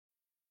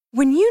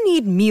When you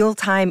need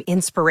mealtime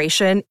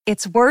inspiration,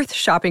 it's worth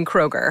shopping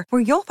Kroger,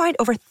 where you'll find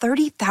over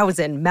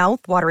 30,000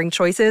 mouth-watering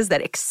choices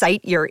that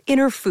excite your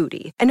inner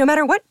foodie. And no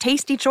matter what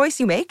tasty choice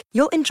you make,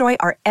 you'll enjoy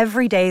our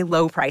everyday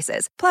low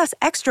prices, plus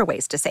extra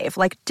ways to save,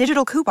 like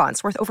digital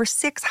coupons worth over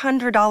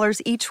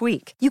 $600 each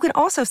week. You can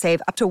also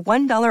save up to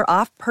 $1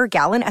 off per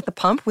gallon at the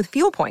pump with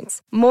fuel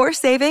points. More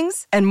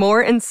savings and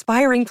more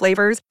inspiring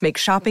flavors make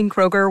shopping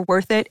Kroger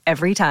worth it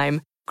every time.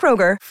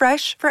 Kroger,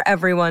 fresh for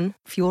everyone.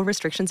 Fuel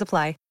restrictions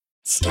apply.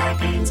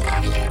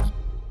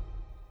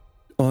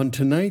 On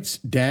tonight's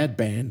Dad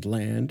Band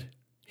Land,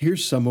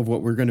 here's some of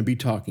what we're going to be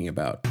talking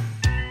about. There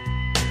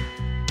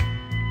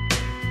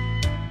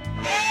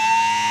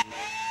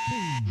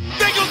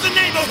goes the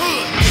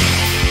neighborhood!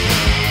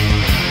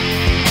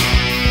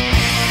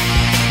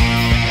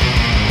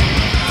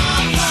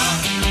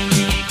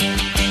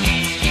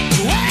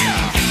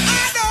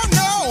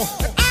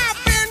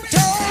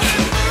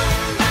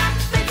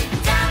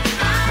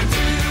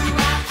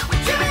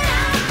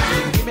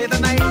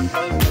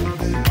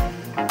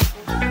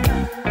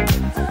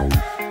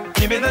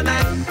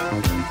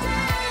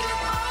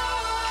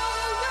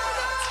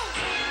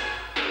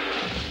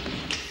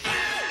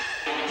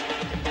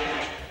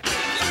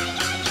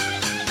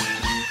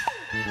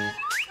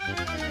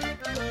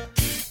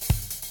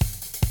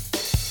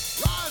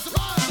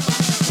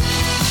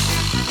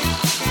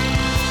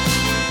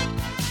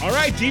 All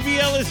right,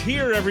 DBL is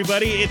here,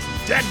 everybody. It's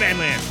Dad Band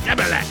Land. Dad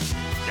Band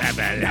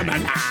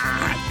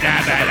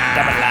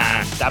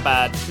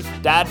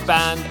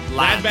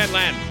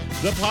Land,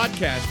 the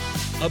podcast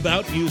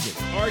about music,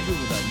 arguing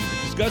about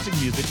music, discussing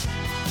music,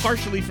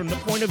 partially from the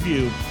point of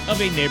view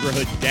of a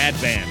neighborhood dad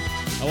band.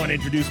 I want to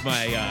introduce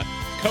my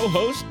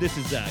co-host. This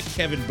is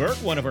Kevin Burke,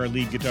 one of our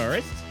lead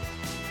guitarists.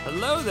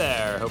 Hello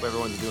there. Hope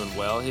everyone's doing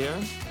well here.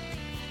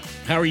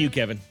 How are you,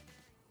 Kevin?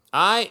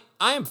 I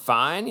am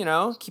fine,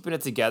 keeping it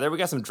together. We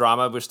got some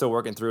drama we're still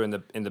working through in the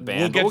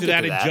band. We'll get to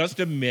that in just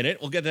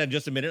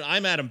a minute.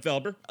 I'm Adam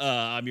Felber.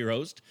 I'm your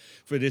host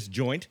for this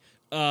joint.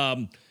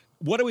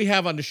 What do we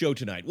have on the show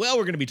tonight? Well,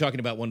 we're going to be talking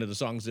about one of the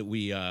songs that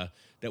we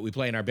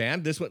play in our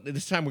band. This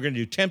time we're going to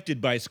do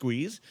 "Tempted by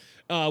Squeeze."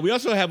 We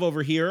also have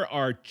over here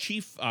our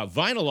chief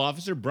vinyl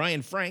officer,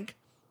 Brian Frank.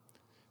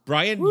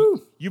 Brian,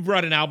 you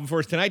brought an album for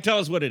us tonight. Tell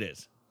us what it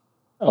is.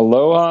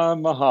 Aloha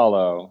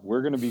Mahalo.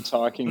 We're going to be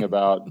talking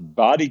about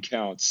Body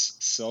Count's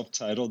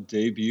self-titled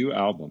debut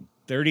album.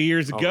 30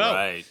 years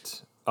ago.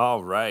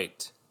 All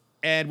right.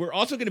 And we're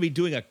also going to be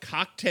doing a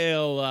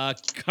cocktail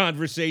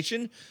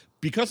conversation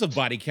because of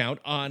Body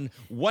Count on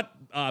what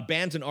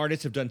bands and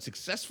artists have done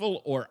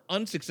successful or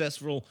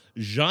unsuccessful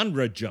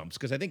genre jumps,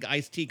 because I think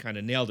Ice-T kind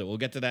of nailed it. We'll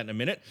get to that in a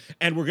minute.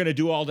 And we're going to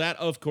do all that,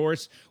 of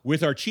course,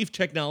 with our Chief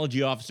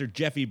Technology Officer,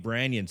 Jeffy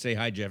Brannion. Say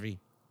hi, Jeffy.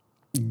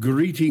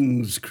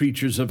 Greetings,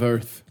 creatures of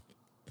Earth.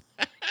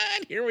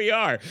 And here we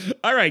are.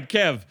 All right,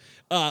 Kev.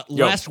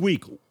 Last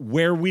week,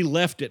 where we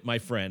left it, my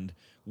friend,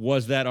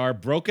 was that our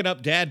broken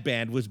up dad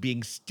band was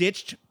being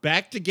stitched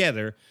back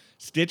together,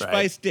 stitch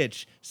by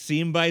stitch,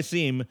 seam by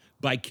seam,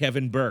 by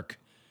Kevin Burke.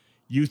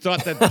 You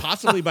thought that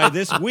possibly by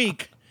this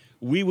week,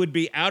 we would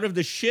be out of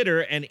the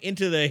shitter and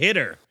into the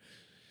hitter.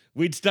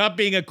 We'd stop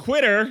being a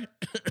quitter.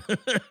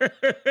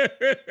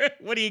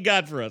 What do you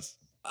got for us?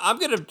 I'm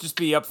going to just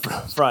be up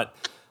front.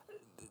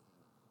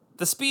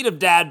 The speed of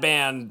dad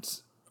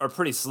bands are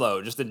pretty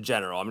slow, just in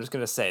general. I'm just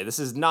going to say, this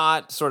is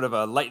not sort of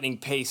a lightning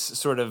pace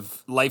sort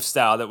of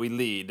lifestyle that we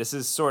lead. This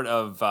is sort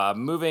of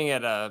moving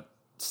at a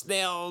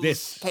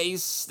snail's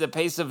pace, the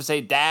pace of, say,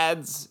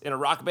 dads in a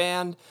rock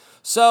band.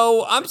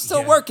 So I'm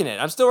still working it.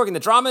 I'm still working. The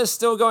drama is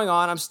still going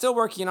on. I'm still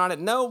working on it.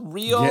 No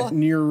real...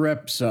 Getting your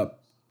reps up.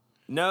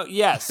 No,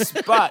 yes,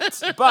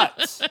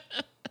 but...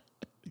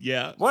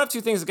 Yeah. One of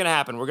two things is going to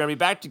happen. We're going to be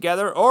back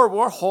together, or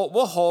we'll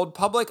hold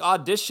public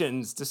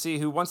auditions to see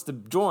who wants to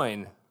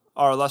join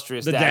our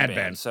illustrious dad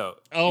band. So,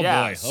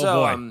 boy.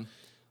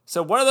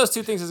 So one of those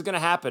two things is going to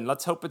happen.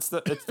 Let's hope it's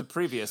the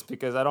previous,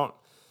 because I don't.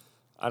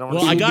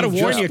 Well, I got to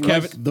warn you,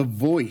 Kevin. Like The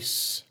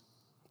Voice.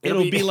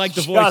 It'll be like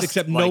The Voice,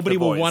 except like nobody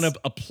will want to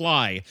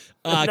apply.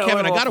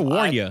 Kevin, I got to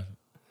warn you.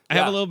 I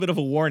have a little bit of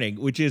a warning,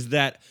 which is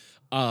that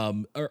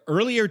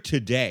earlier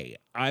today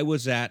I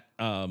was at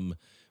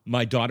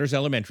my daughter's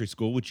elementary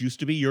school, which used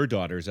to be your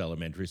daughter's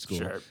elementary school.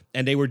 Sure.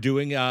 And they were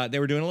doing a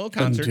little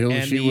concert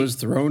until she was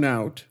thrown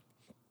out.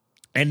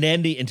 And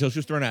then until she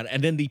was thrown out.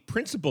 And then the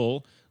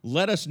principal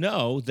let us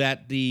know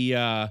that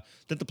the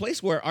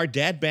place where our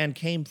dad band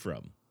came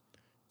from,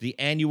 the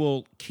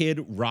annual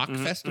Kid Rock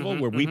Festival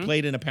where we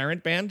played in a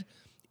parent band,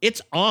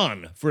 it's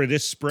on for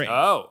this spring.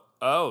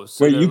 Oh,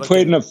 so wait, you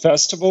played in a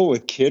festival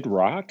with Kid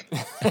Rock?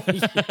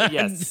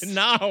 Yes.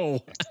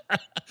 No.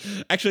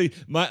 Actually,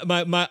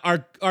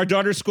 our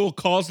daughter's school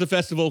calls the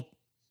festival.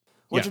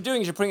 What you're doing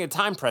is you're putting a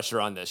time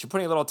pressure on this. You're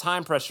putting a little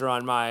time pressure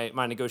on my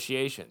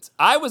negotiations.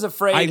 I was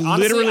afraid. I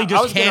literally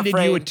just handed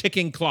you a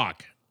ticking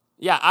clock.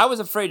 Yeah, I was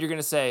afraid you're going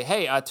to say,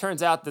 hey,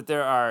 turns out that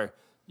there are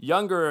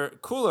younger,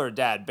 cooler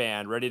dad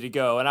band ready to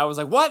go. And I was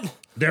like, what?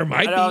 There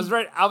might be.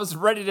 I was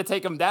ready to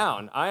take them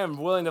down. I am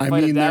willing to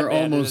fight a dad band. There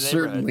almost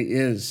certainly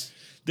is.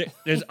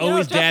 There's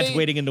always dads Jeffy.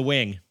 waiting in the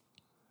wing.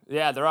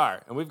 Yeah, there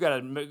are, and we've got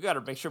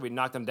to make sure we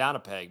knock them down a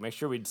peg. Make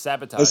sure we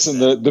sabotage. Listen,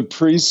 them. the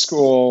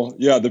preschool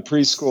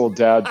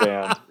dad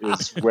band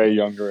is way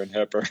younger and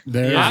hipper.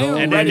 There's I'm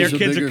always and then their a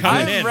kids are bigger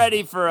coming fish. in. I'm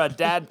ready for a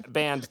dad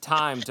band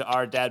time to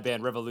our dad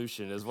band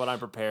revolution. Is what I'm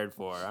prepared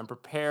for. I'm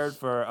prepared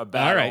for a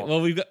battle. All right.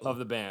 Well, of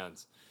the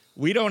bands.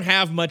 we don't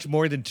have much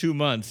more than 2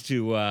 months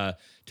to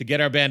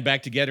get our band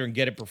back together and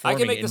get it I performing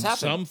can make in this happen.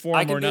 some form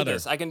I can or do another.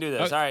 this. I can do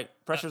this. Okay. All right,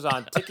 pressure's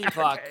on. Ticking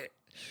clock.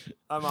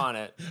 I'm on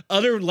it.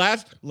 Other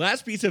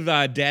last piece of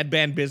dad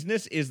band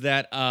business is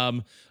that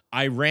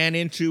I ran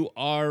into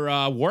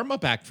our warm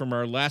up act from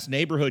our last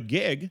neighborhood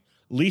gig,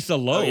 Lisa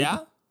Loeb. Oh yeah.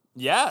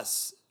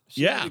 Yes.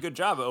 She Yeah. did a good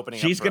job of opening.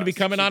 She's up for going to be us.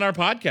 coming on our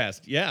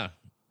podcast. Yeah.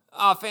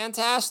 Oh,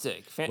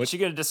 fantastic! She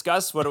going to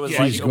discuss what it was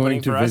Yeah. like She's opening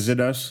going to for visit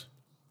us.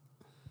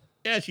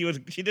 Yeah, she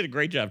did a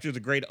great job. She was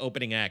a great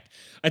opening act.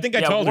 I think I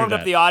us. Yeah, told her warmed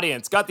that. up the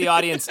audience, got the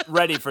audience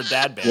ready for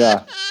dad band.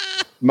 Yeah.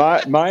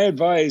 My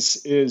advice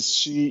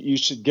is you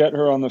should get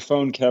her on the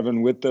phone,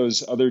 Kevin, with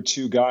those other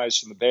two guys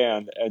from the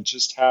band and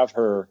just have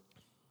her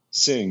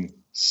sing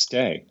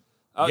 "Stay."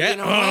 Oh, yeah. you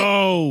know what?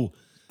 Oh,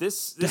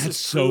 This That's is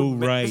so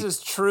true, right. This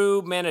is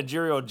true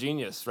managerial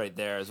genius right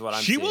there. Is what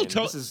I'm She seeing. will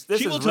This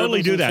she will is totally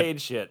Rubens do and that.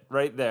 Cade shit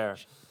right there.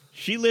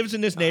 she lives in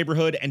this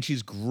neighborhood and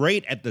she's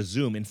great at the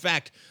Zoom. In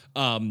fact,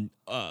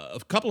 a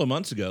couple of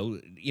months ago,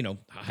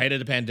 height of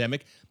the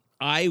pandemic,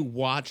 I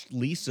watched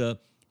Lisa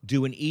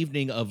do an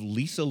evening of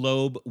Lisa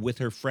Loeb with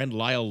her friend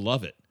Lyle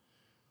Lovett.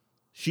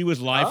 She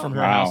was live from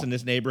her wow. house in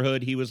this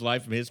neighborhood. He was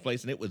live from his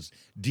place, and it was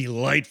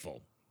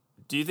delightful.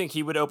 Do you think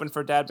he would open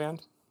for dad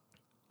band?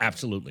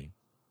 Absolutely.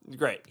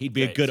 Great. He'd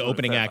be a Great. good Just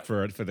wanted to opening act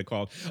for the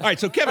call. All right,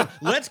 so Kevin,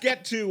 let's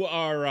get to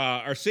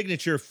our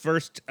signature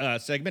first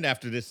segment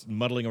after this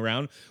muddling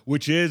around,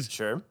 which is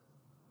Sure.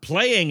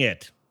 playing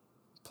it.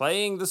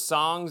 Playing the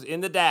songs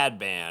in the dad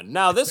band.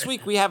 Now, this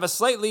week we have a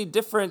slightly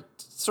different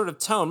sort of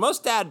tone.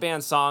 Most dad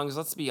band songs,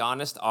 let's be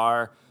honest,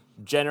 are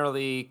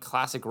generally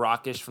classic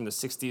rockish from the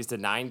 60s to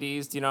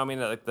 90s. Do you know what I mean?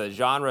 Like the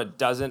genre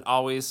doesn't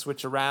always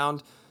switch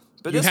around.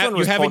 But this one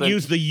was you haven't pulled in-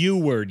 used the U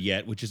word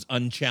yet, which is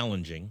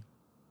unchallenging.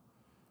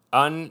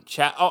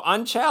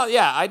 unchallenged.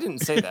 Yeah, I didn't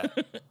say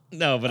that.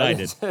 No, but I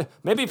did.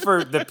 maybe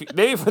for the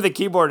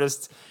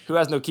keyboardist who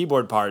has no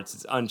keyboard parts,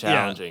 it's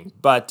unchallenging.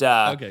 But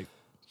Okay.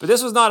 But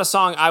this was not a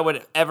song I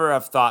would ever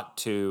have thought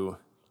to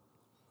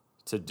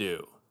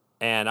do,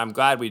 and I'm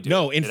glad we do.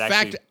 No, in It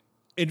fact,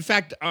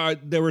 actually-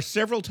 there were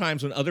several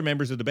times when other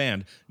members of the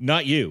band,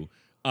 not you,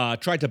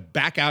 tried to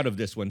back out of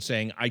this one,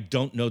 saying, "I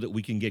don't know that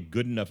we can get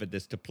good enough at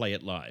this to play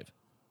it live."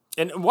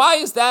 and why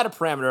is that a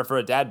parameter for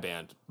a dad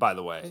band? By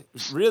the way,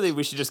 really,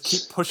 we should just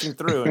keep pushing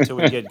through until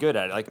we get good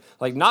at it.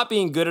 Like not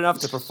being good enough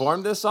to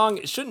perform this song,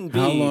 it shouldn't be.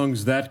 How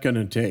long's that going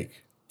to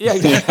take? Yeah,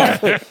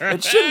 exactly.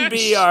 It shouldn't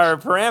be our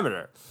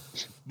parameter.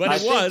 But I it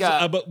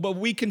think, was, but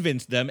we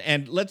convinced them,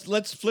 and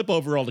let's flip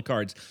over all the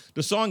cards.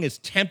 The song is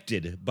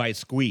 "Tempted" by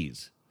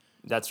Squeeze,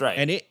 That's right.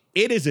 and it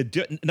is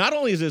not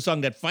only is it a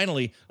song that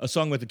finally a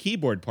song with a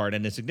keyboard part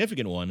and a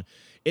significant one,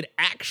 it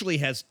actually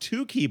has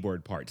two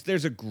keyboard parts.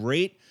 There's a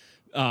great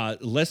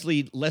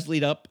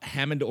Leslie up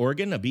Hammond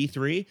organ, a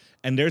B3,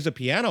 and there's a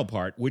piano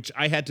part, which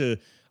I had to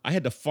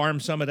farm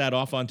some of that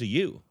off onto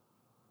you.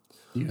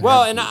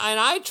 Well, and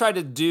I try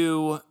to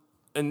do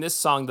in this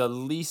song the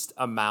least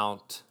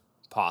amount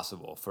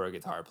possible for a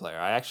guitar player.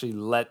 I actually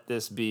let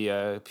this be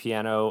a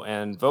piano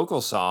and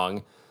vocal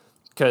song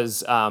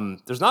because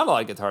there's not a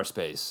lot of guitar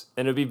space,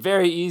 and it'd be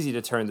very easy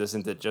to turn this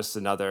into just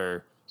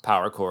another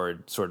power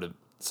chord sort of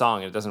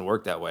song, and it doesn't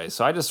work that way.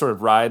 So I just sort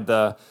of ride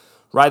the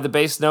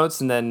bass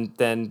notes and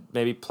then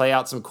maybe play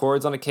out some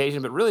chords on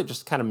occasion, but really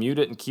just kind of mute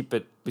it and keep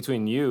it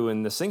between you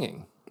and the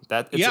singing.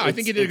 I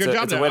think you did a good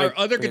job there. Our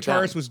other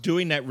guitarist was. was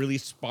doing that really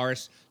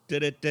sparse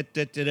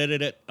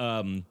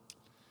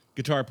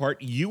guitar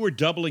part. You were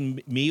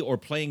doubling me or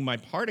playing my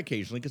part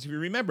occasionally, because if you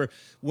remember,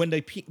 when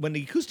the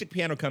acoustic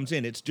piano comes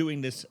in, it's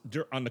doing this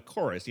on the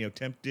chorus.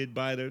 Tempted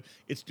by the.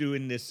 It's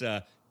doing this.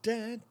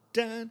 Dun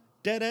dun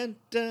dun dun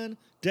dun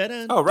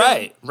dun. Oh,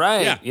 right.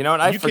 Yeah. You know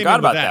what? I You came forgot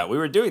in with about that. that. We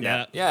were doing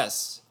that. Yeah.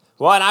 Yes.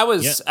 Well, and I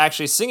was Yeah.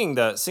 actually singing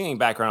the singing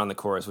background on the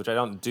chorus, which I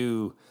don't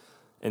do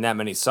in that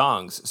many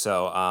songs.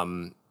 So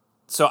I'm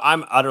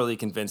utterly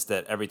convinced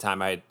that every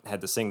time I had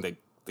to sing, the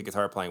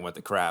guitar playing went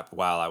to crap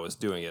while I was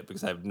doing it,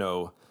 because I have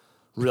no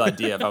real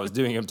idea if I was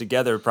doing them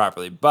together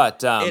properly.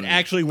 But It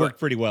actually worked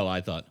pretty well,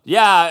 I thought.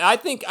 yeah, I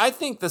think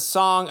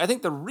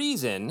the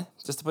reason,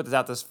 just to put this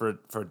out this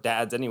for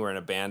dads anywhere in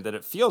a band, that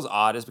it feels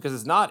odd is because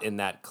it's not in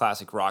that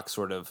classic rock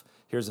sort of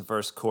here's a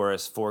verse,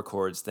 chorus, 4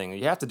 chords thing.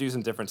 You have to do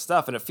some different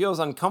stuff, and it feels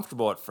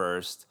uncomfortable at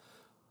first,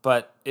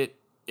 but it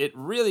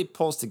really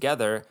pulls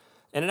together,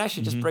 and it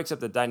actually just breaks up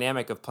the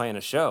dynamic of playing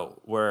a show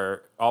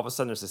where all of a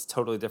sudden there's this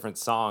totally different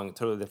song,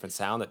 totally different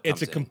sound that comes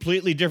It's a in.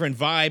 completely different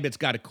vibe. It's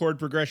got a chord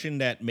progression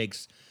that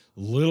makes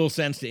little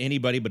sense to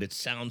anybody, but it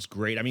sounds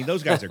great. I mean,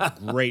 those guys are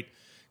great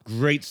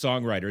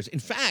songwriters. In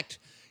fact,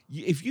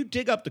 if you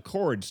dig up the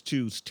chords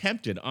to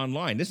Tempted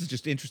online, this is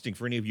just interesting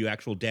for any of you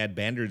actual dad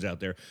banders out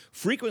there,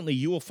 frequently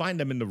you will find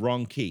them in the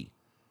wrong key.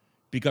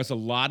 because a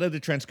lot of the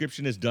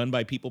transcription is done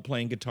by people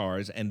playing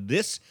guitars, and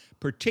this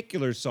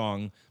particular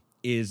song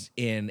is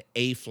in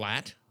A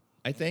flat,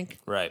 I think.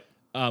 Right.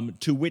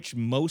 To which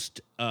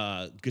most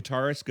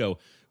guitarists go,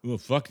 well,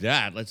 fuck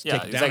that. Let's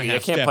take it down a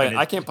half step.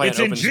 I can't play it's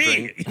an in open G.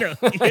 string. You know?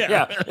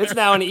 Yeah, it's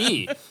now an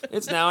E.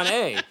 It's now an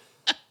A.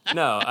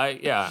 No,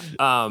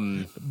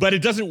 But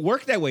it doesn't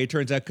work that way, it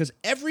turns out, because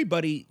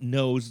everybody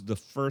knows the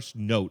first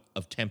note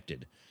of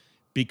Tempted,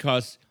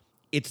 because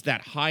it's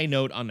that high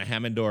note on the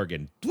Hammond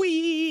organ.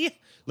 Twee!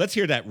 Let's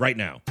hear that right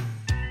now.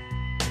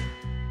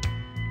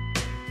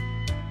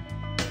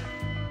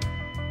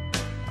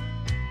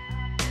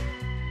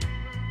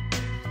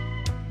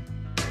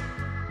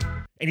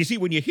 And you see,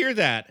 when you hear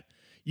that,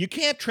 you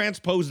can't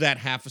transpose that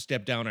half a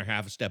step down or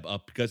half a step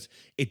up because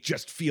it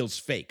just feels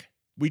fake.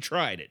 We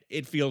tried it.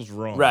 It feels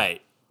wrong.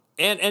 Right.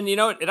 And you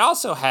know, it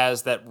also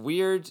has that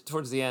weird,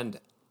 towards the end,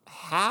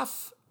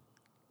 half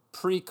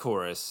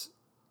pre-chorus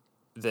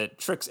that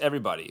tricks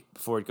everybody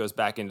before it goes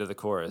back into the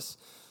chorus.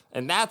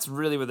 And that's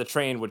really where the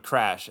train would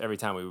crash every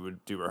time we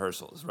would do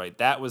rehearsals, right?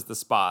 That was the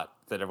spot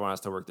that everyone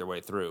has to work their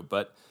way through.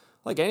 But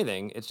like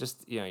anything, it's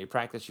just, you know, you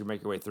practice, you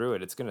make your way through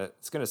it. It's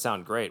gonna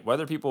sound great.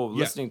 Whether people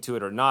listening to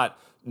it or not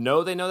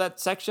know they know that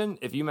section,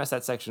 if you mess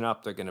that section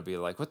up, they're gonna be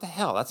like, "What the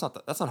hell? That's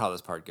not how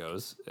this part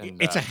goes." And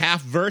it's a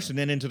half verse and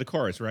then into the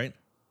chorus, right?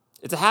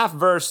 it's a half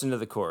verse into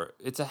the chorus.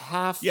 It's a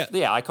half. Yeah.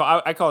 I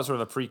call it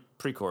sort of a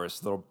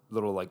pre-chorus,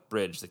 little like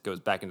bridge that goes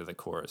back into the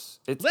from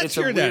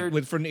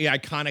the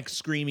iconic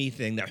screamy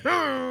thing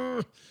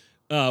that.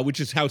 Which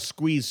is how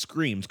Squeeze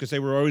screams, because they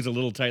were always a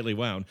little tightly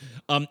wound.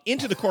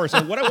 Into the chorus.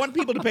 And what I want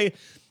people to pay,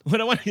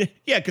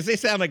 because they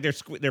sound like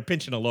they're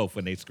pinching a loaf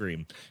when they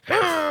scream.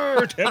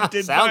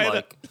 Tempted sound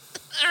like.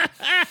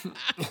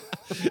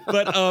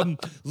 But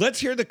let's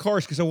hear the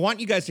chorus, because I want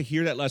you guys to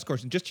hear that last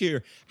chorus and just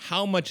hear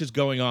how much is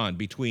going on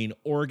between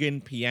organ,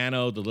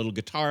 piano, the little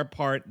guitar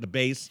part, the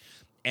bass,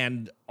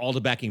 and all the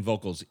backing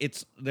vocals.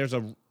 There's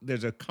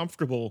a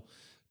comfortable,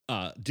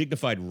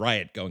 dignified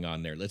riot going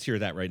on there. Let's hear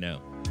that right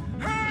now.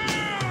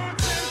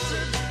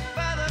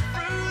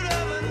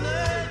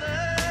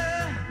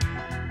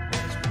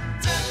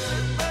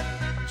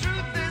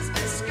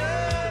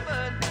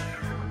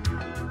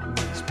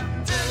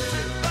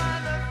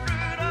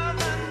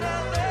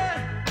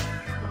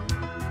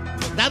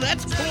 Now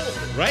that's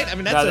cool, right? I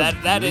mean,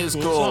 that is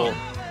cool cool. Song.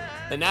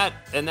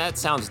 And that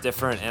sounds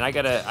different. And I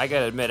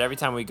gotta admit, every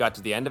time we got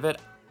to the end of it,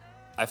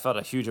 I felt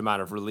a huge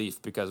amount of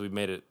relief because we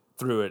made it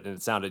through it and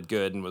it sounded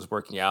good and was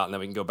working out. And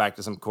then we can go back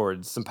to some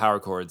power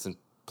chords, and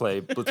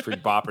play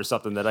Blitzkrieg Bop or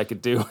something that I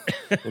could do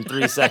in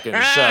 3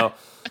 seconds. So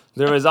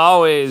that was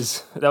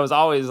always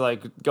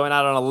like going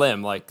out on a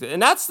limb. Like,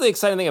 and that's the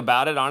exciting thing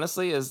about it,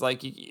 honestly, is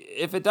like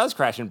if it does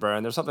crash and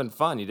burn, there's something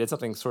fun. You did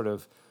something sort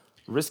of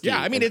risky,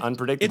 and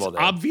unpredictable. It's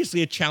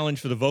obviously a challenge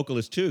for the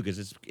vocalist too,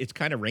 because it's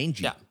kind of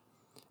rangy.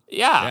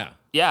 Yeah.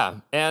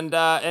 And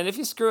if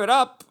you screw it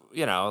up,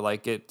 you know,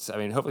 like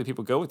hopefully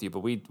people go with you, but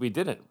we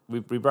didn't. We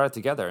brought it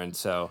together, and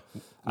so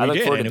I look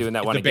forward to doing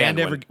that one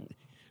again.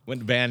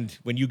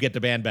 When you get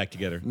the band back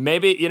together,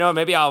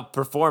 maybe I'll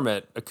perform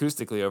it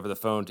acoustically over the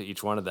phone to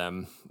each one of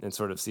them and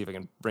sort of see if I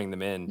can bring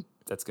them in.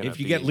 That's gonna. If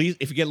you get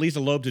Lisa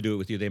Loeb to do it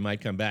with you, they might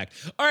come back.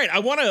 All right, I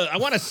want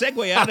to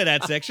segue out of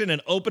that section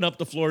and open up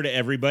the floor to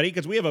everybody,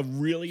 because we have a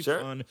really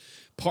fun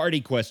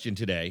party question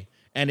today,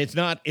 and it's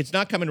not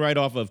coming right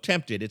off of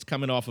Tempted. It's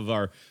coming off of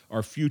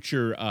our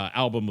future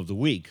album of the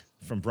week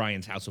from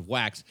Brian's House of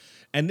Wax.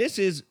 And this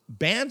is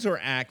bands or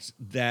acts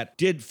that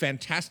did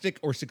fantastic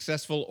or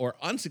successful or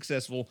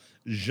unsuccessful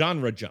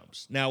genre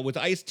jumps. Now, with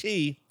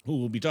Ice-T, who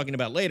we'll be talking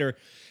about later,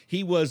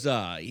 he was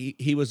a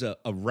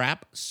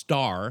rap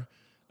star,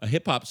 a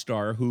hip-hop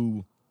star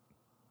who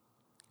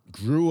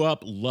grew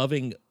up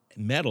loving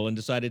metal and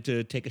decided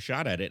to take a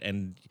shot at it.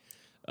 And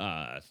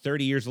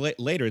 30 years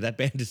later, that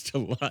band is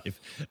still alive.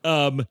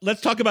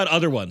 Let's talk about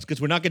other ones,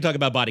 because we're not going to talk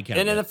about Body Count.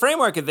 And in the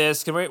framework of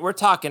this, we're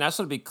talking, I just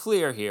want to be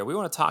clear here, we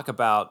want to talk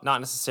about not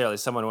necessarily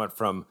someone who went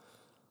from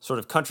sort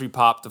of country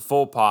pop to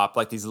full pop,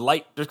 like these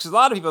light, because a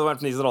lot of people went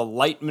from these little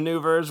light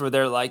maneuvers where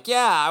they're like,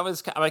 I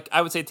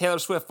would say Taylor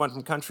Swift went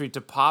from country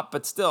to pop,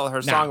 but still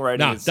her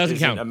songwriting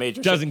isn't a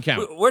major doesn't shift.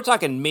 count. We're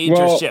talking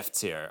major shifts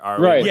here.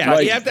 Right. Yeah,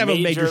 you have to have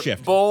a major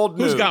shift. Bold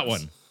moves. Who's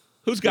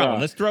got one?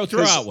 Let's throw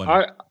out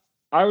one.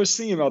 I was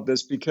thinking about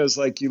this because,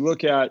 like, you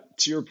look at,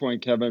 to your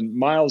point, Kevin,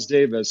 Miles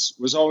Davis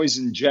was always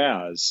in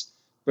jazz,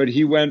 but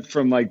he went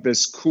from like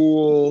this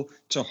cool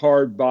to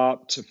hard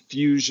bop to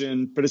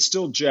fusion, but it's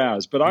still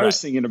jazz. But I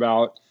was thinking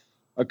about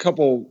a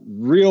couple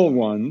real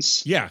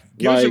ones. Yeah,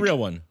 give us a real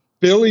one.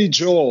 Billy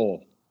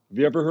Joel. Have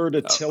you ever heard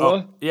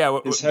Attila?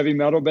 His heavy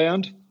metal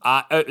band.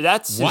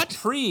 That's his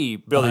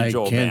pre-Billy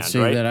Joel band,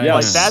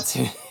 right? That's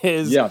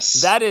his.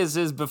 Yes. That is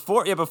his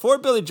before. Yeah, before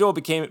Billy Joel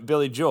became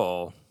Billy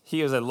Joel.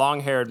 He was a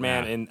long-haired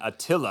man in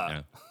Attila.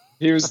 Yeah.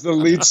 He was the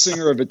lead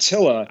singer of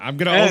Attila. I'm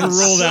going to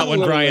overrule that one,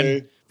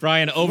 Brian.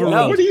 Brian, overrule.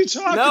 No, what are you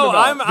talking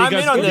about? I'm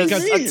in on this.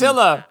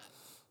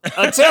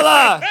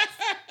 Attila!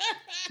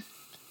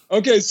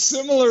 Okay,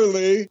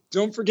 similarly,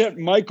 don't forget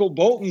Michael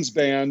Bolton's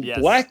band,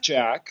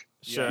 Blackjack.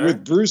 Sure.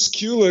 with Bruce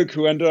Kulick,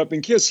 who ended up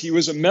in Kiss. He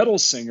was a metal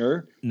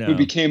singer No. who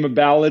became a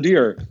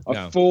balladeer, a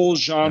No. full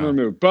genre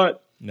No. move.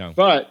 But No.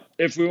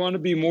 if we want to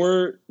be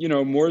more,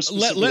 more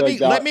specific,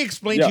 Let me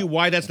explain Yeah. to you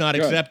why that's not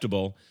Go ahead.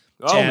 acceptable.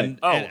 Oh.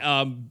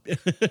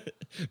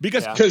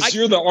 Because Yeah. because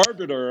you're the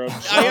arbiter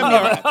of I am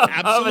the, Of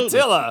absolutely.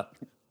 Attila.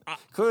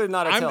 Clearly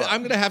not Attila.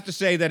 I'm going to have to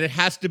say that it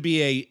has to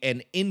be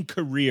an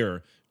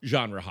in-career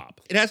genre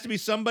hop. It has to be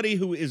somebody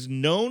who is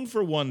known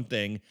for one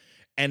thing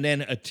and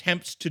then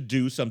attempts to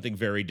do something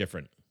very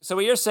different. So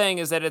what you're saying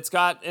is that it's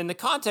got, in the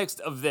context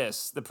of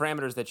this, the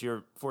parameters that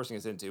you're forcing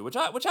us into, which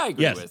I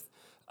agree Yes. with.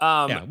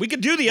 Yeah, we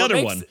could do the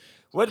other one.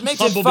 What makes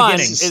Humble it fun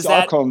beginnings. is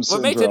that Stockholm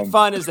what makes it syndrome.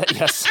 fun is that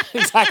yes,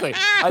 exactly.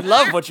 I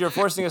love what you're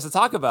forcing us to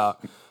talk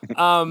about.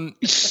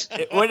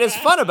 What is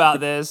fun about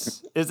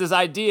this is this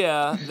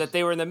idea that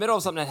they were in the middle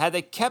of something. And had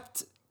they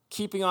kept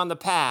keeping on the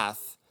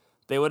path,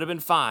 they would have been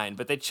fine.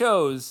 But they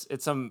chose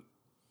at some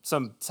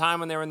time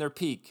when they were in their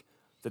peak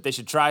that they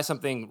should try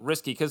something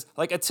risky. Because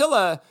like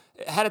Attila,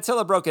 had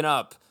Attila broken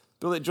up,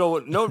 Billy Joel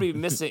would nobody would be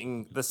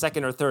missing the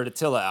second or third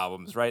Attila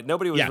albums, right?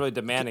 Nobody was Yeah. really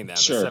demanding them.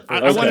 Sure. Except for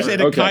I want to say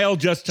that Okay. Kyle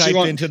just So you typed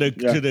want- into the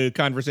yeah. to the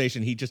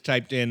conversation. He just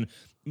typed in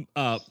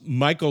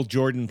Michael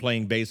Jordan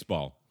playing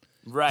baseball.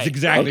 right. That's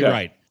exactly Okay.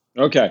 right.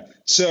 Okay.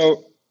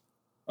 So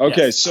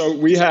Yes. so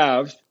we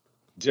have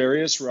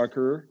Darius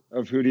Rucker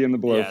of Hootie and the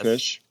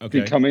Blowfish Okay.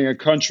 becoming a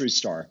country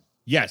star.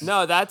 Yes.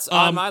 No, that's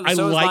on my I list.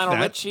 So is like Lionel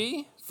that.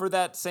 Richie for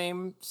that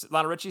same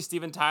Lionel Richie,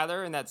 Steven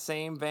Tyler in that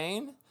same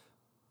vein.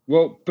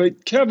 Well,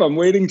 but Kev, I'm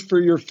waiting for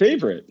your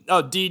favorite.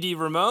 Oh, Dee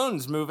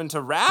Ramone's moving to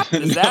rap.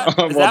 Is that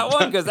No, is well, that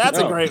one? Because that's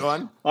a no. great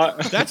one.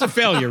 That's a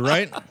failure,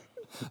 right?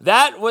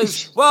 That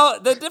was well.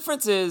 The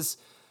difference is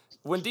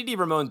when Dee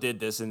Ramone did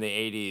this in the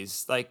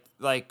 '80s,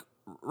 like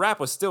rap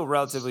was still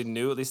relatively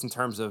new, at least in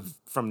terms of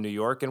from New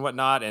York and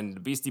whatnot, and the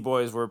Beastie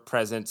Boys were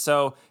present.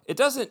 So it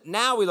doesn't.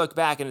 Now we look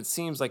back and it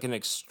seems like an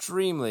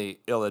extremely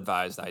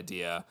ill-advised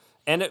idea,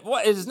 and it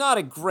is not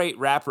a great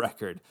rap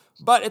record.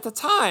 But at the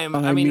time,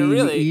 I mean,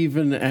 really,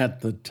 even at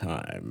the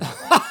time.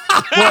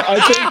 Well, I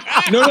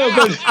think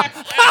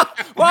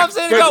but well, I'm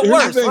saying it but got here's the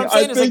worse. thing, What I'm I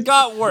saying is it think-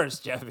 got worse,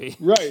 Jeffy.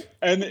 right,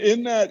 and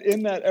in that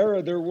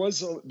era, there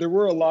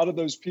were a lot of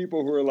those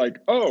people who were like,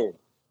 oh.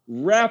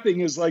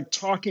 Rapping is like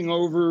talking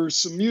over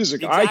some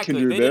music. I Exactly.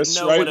 can do They didn't this,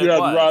 know right? what it You had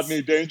was.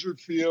 Rodney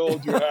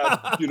Dangerfield, you had,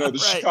 the Right.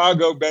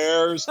 Chicago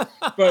Bears.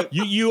 But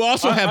You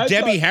also have I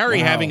Debbie thought- Harry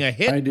Wow. having a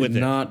hit I did with it.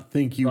 not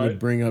think you Right. would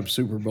bring up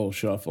Super Bowl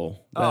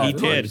Shuffle. Oh, He That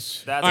did.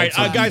 was- That's All right,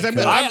 exactly- guys, I'm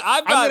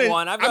I've got gonna,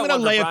 one. I've got I'm gonna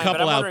one for lay a Brian, couple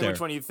but I'm out wondering there. which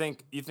one you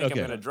think Okay. I'm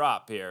going to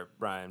drop here,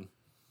 Brian.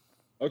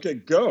 okay,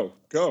 go.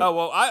 Oh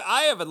well,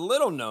 I have a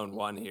little known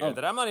one here Oh.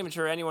 that I'm not even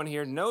sure anyone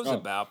here knows Oh.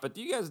 about. But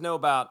do you guys know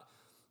about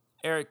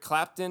Eric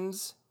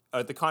Clapton's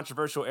the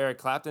controversial Eric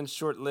Clapton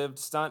short-lived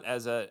stunt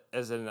as an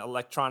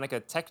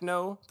electronica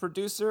techno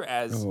producer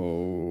as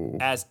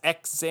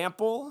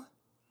Example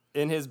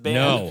in his band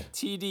No.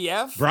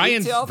 TDF?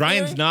 Brian's Retail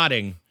Theory?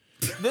 nodding.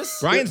 This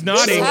Brian's this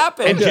nodding,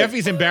 happened. and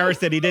Jeffy's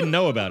embarrassed that he didn't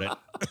know about it.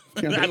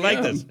 I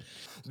like this.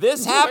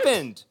 This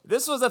happened.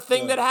 This was a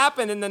thing that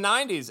happened in the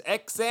 90s.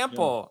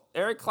 Example,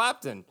 Eric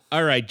Clapton.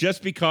 All right,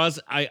 just because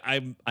I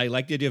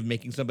like the idea of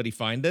making somebody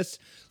find this,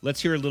 let's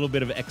hear a little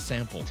bit of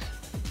example.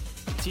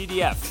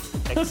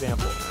 TDF,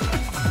 Example.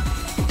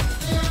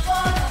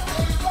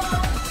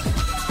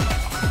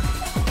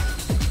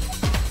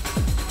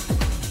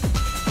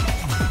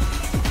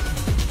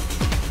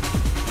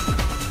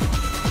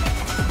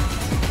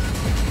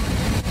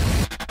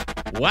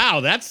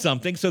 Wow, that's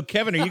something. So,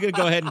 Kevin, are you going to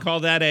go ahead and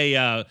call that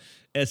a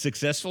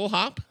successful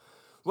hop?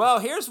 Well,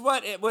 here's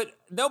what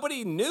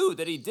nobody knew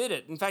that he did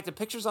it. In fact, the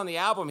pictures on the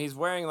album, he's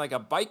wearing like a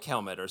bike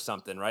helmet or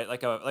something, right?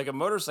 Like a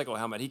motorcycle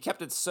helmet. He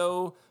kept it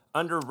so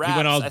under wraps. He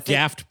went all I think-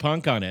 Daft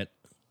Punk on it.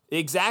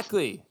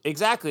 Exactly. And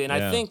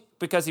Yeah. I think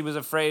because he was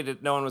afraid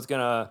that no one was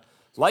gonna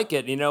like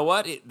it. You know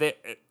what?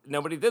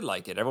 Nobody did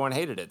like it. Everyone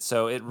hated it.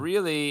 So it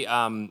really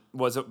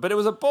was. But it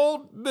was a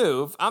bold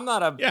move. I'm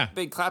not a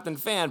big Clapton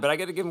fan, but I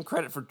got to give him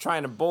credit for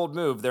trying a bold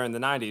move there in the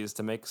 '90s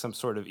to make some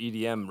sort of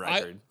EDM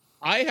record.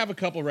 I have a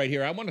couple right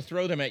here. I want to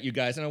throw them at you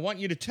guys, and I want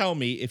you to tell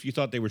me if you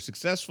thought they were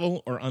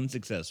successful or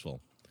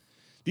unsuccessful.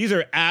 These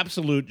are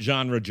absolute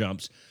genre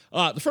jumps.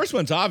 The first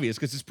one's obvious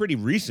because it's pretty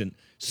recent.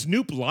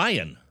 Snoop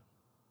Lion.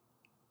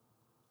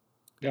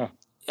 Yeah.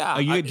 Yeah.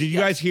 Did you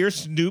yes. guys hear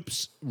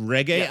Snoop's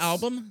reggae Yes.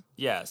 album?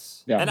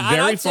 Yes. Yeah. And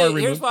Very I'd far say here's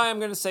removed. why I'm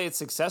going to say it's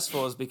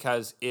successful is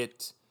because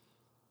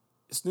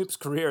Snoop's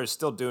career is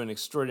still doing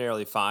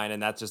extraordinarily fine,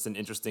 and that's just an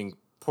interesting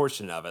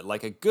portion of it.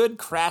 Like a good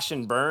crash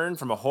and burn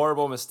from a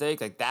horrible mistake,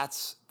 like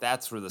that's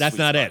where the That's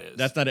sweet not spot it. is.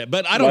 That's not it.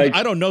 But Like-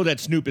 I don't know that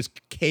Snoop is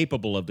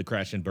capable of the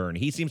crash and burn.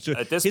 He seems to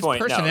At this his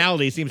point, no.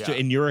 personality seems to Yeah.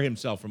 inure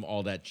himself from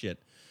all that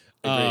shit.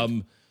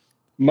 Agreed.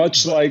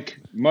 Much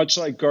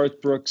like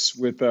Garth Brooks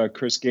with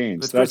Chris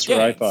Gaines. With That's Chris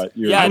what I Gaines. thought.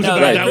 You Yeah, were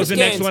no, right. that was the Chris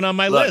next Gaines- one on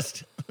my look,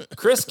 list.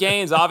 Chris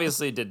Gaines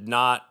obviously did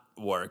not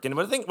work. And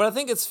what I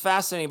think is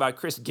fascinating about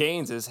Chris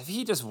Gaines is if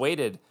he just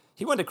waited,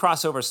 he wanted to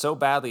cross over so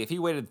badly. If he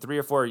waited 3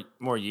 or 4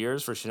 more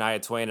years for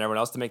Shania Twain and everyone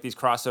else to make these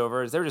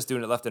crossovers, they were just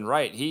doing it left and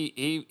right.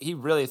 He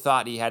really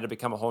thought he had to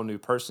become a whole new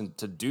person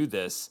to do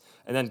this.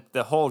 And then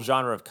the whole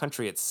genre of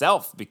country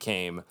itself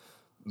became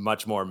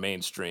much more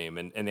mainstream.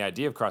 And the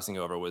idea of crossing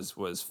over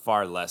was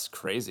far less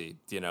crazy,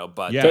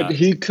 but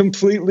he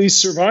completely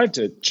survived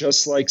it,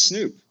 just like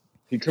Snoop.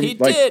 He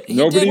did.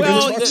 Nobody even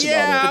Well, talks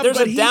yeah, about it. But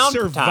there's a he downtime,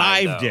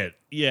 survived though. it.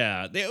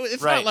 Yeah,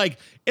 it's Right.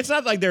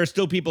 not like there are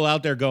still people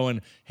out there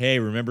going, "Hey,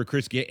 remember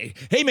Chris Gaines?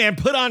 Hey, man,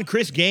 put on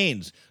Chris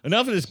Gaines.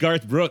 Enough of this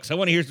Garth Brooks. I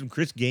want to hear some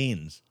Chris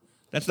Gaines."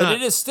 That's not.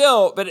 But it is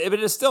still. But it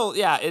is still.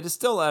 Yeah, it is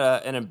still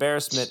an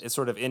embarrassment. It's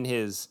sort of in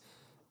his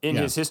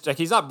history. Like,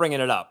 he's not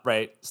bringing it up,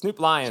 right? Snoop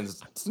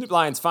Lions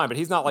fine, but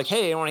he's not like,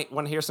 "Hey, I want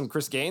to hear some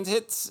Chris Gaines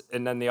hits,"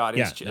 and then the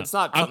audience. Yeah, It's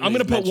not. I'm going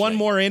to put one mentioning.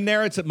 more in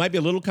there. It might be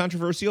a little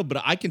controversial,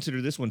 but I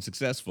consider this one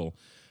successful.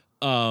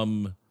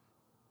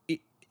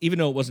 Even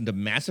though it wasn't a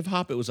massive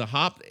hop, it was a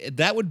hop.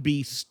 That would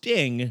be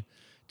Sting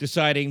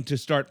deciding to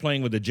start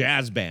playing with a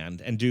jazz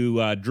band and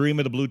do Dream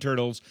of the Blue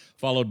Turtles,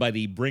 followed by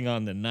the Bring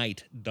on the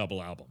Night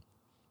double album.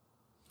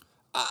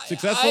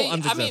 Successful,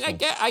 unsuccessful?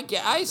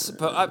 I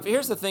suppose.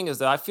 Here's the thing: is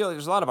that I feel like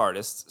there's a lot of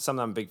artists, some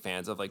I'm big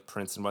fans of, like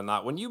Prince and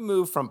whatnot. When you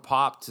move from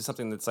pop to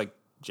something that's like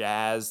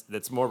jazz,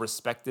 that's more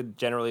respected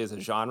generally as a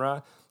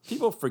genre,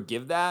 people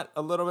forgive that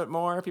a little bit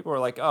more. People are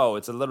like, "Oh,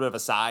 it's a little bit of a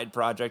side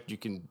project you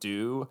can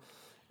do,"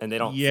 and they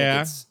don't.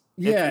 Yeah. think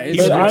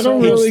it's, I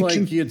don't really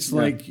It's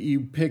like you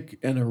pick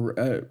an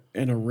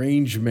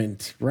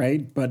arrangement,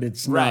 right? But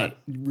it's Right.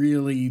 not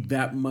really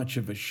that much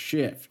of a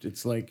shift.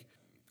 It's like,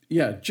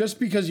 yeah, just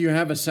because you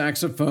have a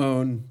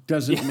saxophone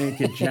doesn't make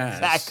it jazz.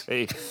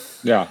 Exactly.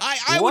 Yeah.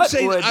 I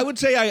would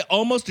say I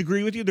almost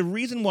agree with you. The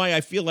reason why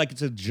I feel like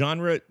it's a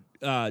genre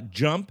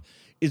jump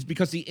is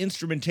because the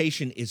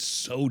instrumentation is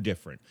so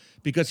different.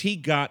 Because he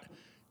got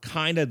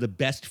kind of the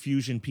best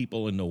fusion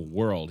people in the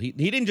world. He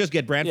didn't just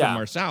get Branford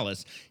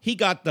Marsalis. He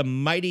got the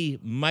mighty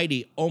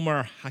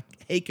Omar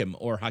Hakim,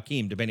 or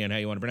Hakim, depending on how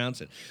you want to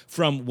pronounce it,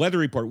 from Weather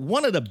Report.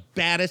 One of the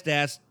baddest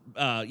ass,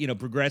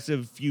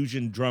 progressive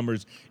fusion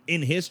drummers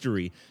in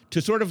history,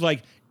 to sort of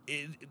like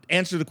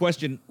answer the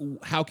question,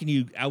 how can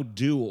you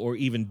outdo or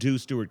even do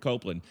Stuart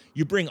Copeland?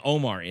 You bring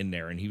Omar in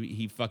there, and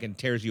he fucking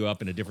tears you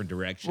up in a different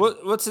direction.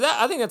 Well, to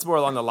that, I think that's more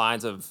along the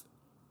lines of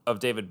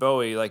David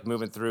Bowie, like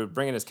moving through,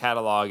 bringing his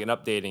catalog and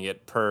updating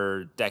it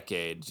per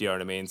decade. Do you know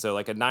what I mean? So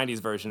like a 90s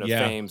version of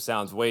Fame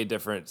sounds way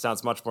different,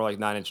 sounds much more like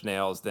Nine Inch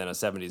Nails than a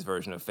 70s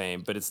version of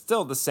Fame, but it's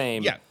still the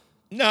same. Yeah.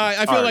 No,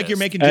 I feel like you're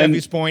making And-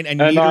 Jeffy's point,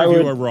 and and neither I of you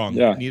would- are wrong.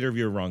 yeah. Neither of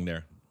you are wrong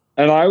there.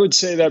 And I would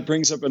say that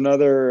brings up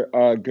another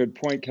good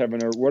point,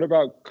 Kevin. Or what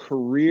about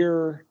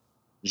career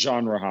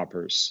genre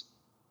hoppers?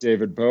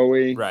 David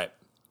Bowie, Right.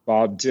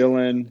 Bob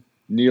Dylan,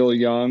 Neil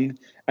Young,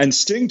 and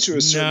Sting to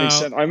a certain No.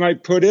 extent I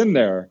might put in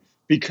there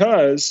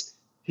because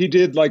he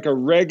did like a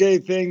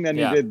reggae thing, then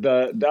Yeah. he did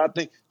that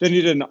thing, then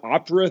he did an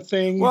opera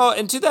thing. Well,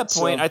 and to that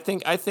point, So-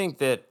 I think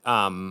that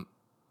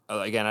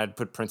again, I'd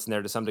put Prince in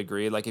there to some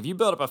degree. Like, if you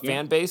build up a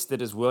fan base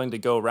that is willing to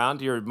go around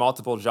to your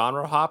multiple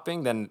genre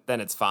hopping, then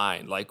it's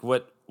fine. Like,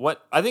 what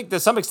I think to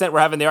some extent we're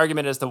having the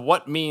argument as to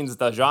what means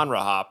the genre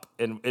hop,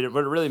 and what it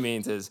really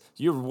means is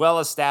you're well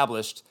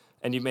established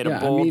and you've made a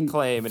bold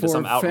claim into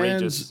some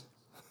outrageous.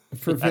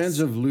 For fans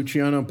of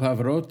Luciano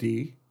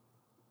Pavarotti,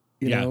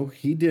 you Yeah. know,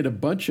 he did a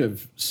bunch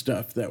of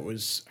stuff that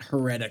was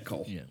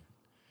heretical. Yeah.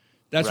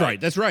 That's Right.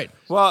 right. That's right.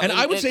 Well, and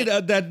I would and- say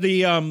that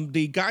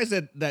the guys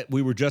that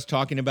we were just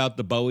talking about,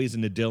 the Bowies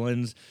and the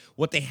Dylans,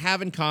 what they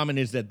have in common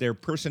is that their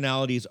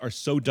personalities are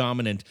so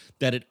dominant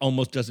that it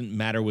almost doesn't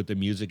matter what the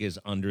music is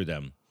under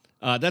them.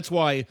 That's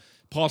why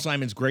Paul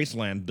Simon's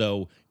Graceland,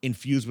 though,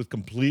 infused with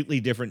completely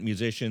different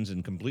musicians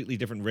and completely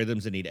different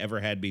rhythms than he'd ever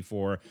had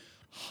before,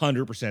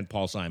 100%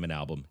 Paul Simon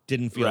album.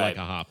 Didn't feel Right. like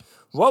a hop.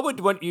 What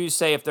would you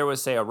say if there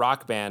was, say, a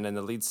rock band and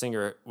the lead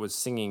singer was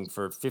singing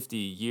for 50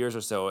 years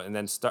or so, and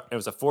then it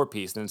was a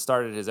 4-piece, and then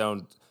started his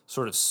own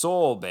sort of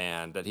soul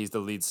band that he's the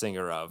lead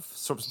singer of,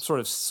 sort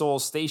of Soul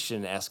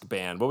Station-esque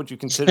band? What would you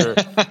consider?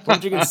 What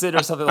would you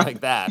consider something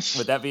like that?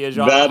 Would that be a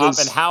genre That hop? is-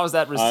 And how is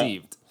that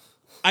received?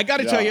 I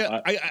got to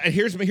Yeah, tell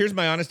you, here's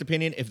my honest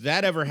opinion. If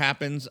that ever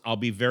happens, I'll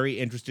be very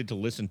interested to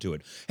listen to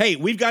it. Hey,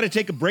 we've got to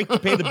take a break to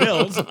pay the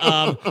bills.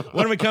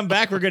 When we come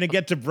back, we're going to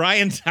get to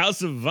Brian's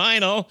House of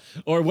Vinyl,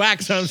 or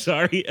Wax, I'm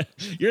sorry.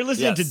 You're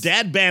listening to Yes.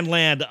 Dad Band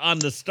Land on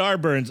the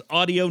Starburns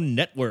Audio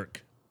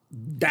Network.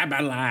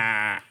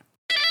 Dabala.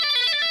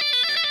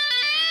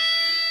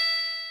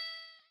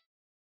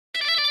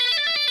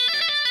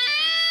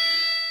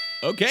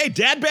 Okay,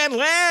 Dad Band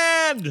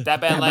Land!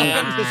 That band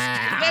land.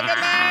 Dad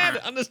Band Land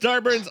on the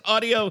Starburns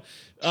Audio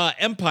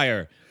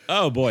Empire.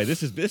 Oh boy,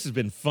 this has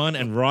been fun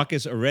and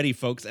raucous already,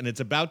 folks, and it's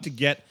about to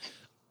get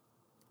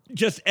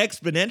just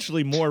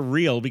exponentially more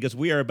real because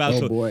we are about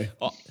to. Oh, boy.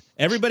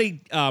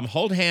 Everybody,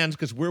 hold hands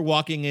because we're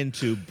walking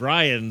into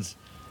Brian's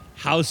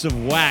House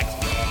of Wax.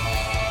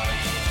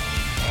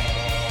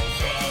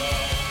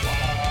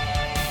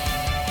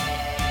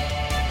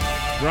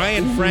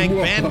 Brian Frank,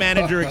 band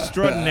manager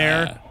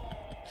extraordinaire.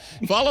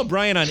 Follow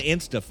Brian on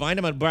Insta. Find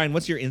him on Brian.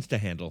 What's your Insta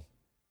handle?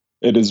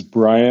 It is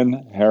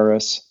Brian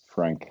Harris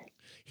Frank.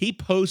 He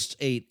posts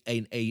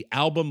a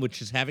album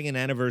which is having an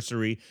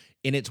anniversary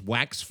in its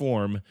wax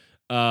form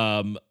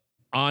on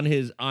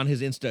his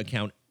Insta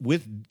account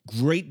with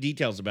great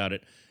details about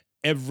it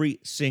every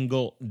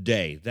single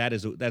day.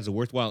 That's a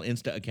worthwhile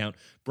Insta account.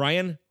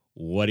 Brian,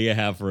 what do you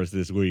have for us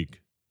this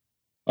week?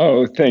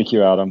 Oh, thank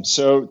you, Adam.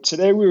 So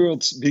today we will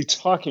be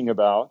talking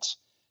about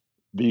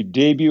the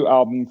debut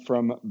album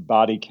from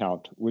Body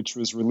Count, which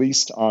was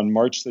released on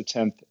March the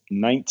 10th,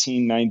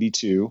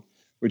 1992,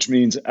 which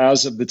means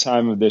as of the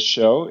time of this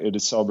show, it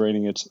is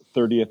celebrating its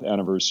 30th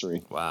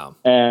anniversary. Wow.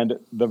 And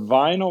the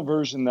vinyl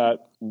version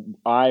that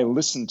I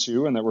listened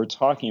to and that we're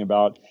talking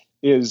about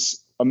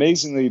is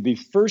amazingly the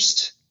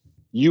first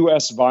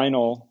U.S.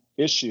 vinyl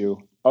issue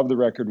of the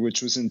record,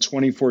 which was in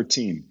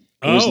 2014.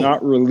 It was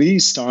not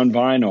released on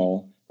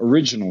vinyl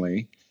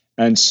originally.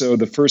 And so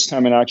the first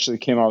time it actually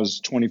came out was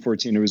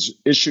 2014. It was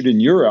issued in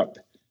Europe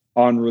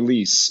on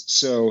release.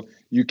 So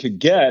you could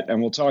get, and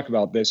we'll talk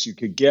about this, you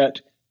could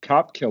get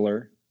Cop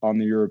Killer on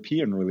the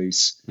European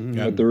release,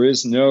 but there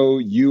is no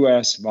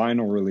U.S.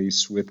 vinyl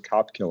release with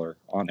Cop Killer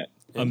on it.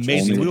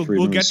 Amazing.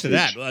 We'll get to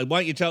that.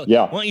 Why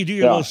don't you do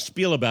your little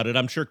spiel about it?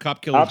 I'm sure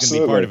Cop Killer is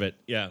going to be part of it.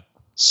 Yeah.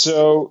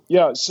 So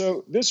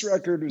this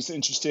record was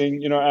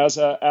interesting. You know, as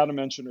Adam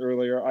mentioned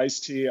earlier,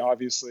 Ice-T,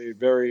 obviously a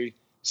very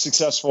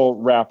successful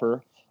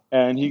rapper,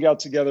 and he got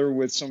together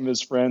with some of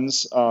his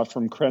friends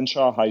from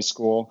Crenshaw High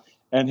School,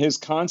 and his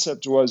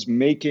concept was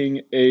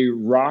making a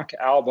rock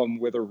album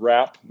with a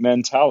rap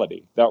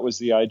mentality. That was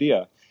the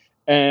idea.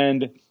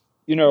 And,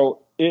 you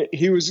know,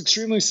 he was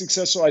extremely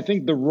successful. I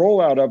think the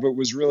rollout of it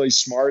was really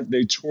smart.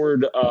 They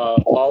toured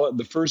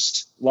the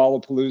first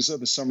Lollapalooza,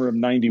 the summer of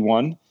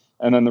 91,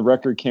 and then the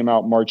record came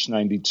out March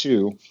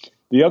 92.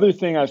 The other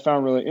thing I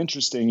found really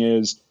interesting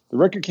is the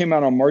record came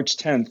out on March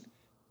 10th.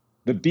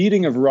 The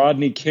beating of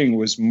Rodney King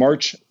was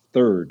March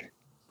 3rd,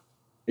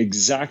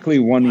 exactly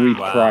 1 week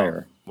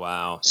prior.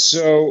 Wow.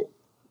 So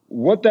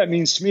what that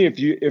means to me,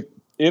 if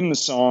in the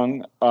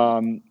song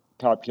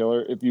Cop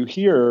Killer, if you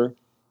hear,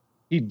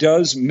 he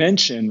does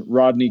mention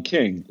Rodney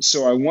King.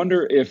 So I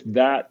wonder if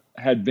that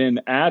had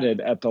been added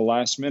at the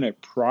last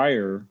minute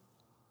prior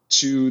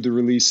to the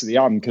release of the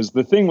album, because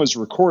the thing was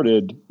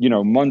recorded, you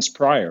know, months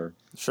prior.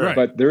 Sure.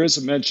 But there is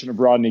a mention of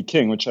Rodney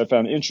King, which I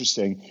found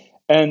interesting.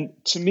 And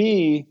to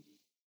me,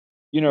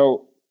 you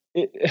know,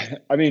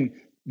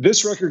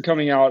 this record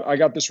coming out, I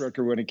got this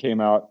record when it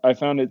came out. I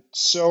found it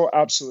so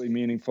absolutely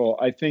meaningful.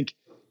 I think,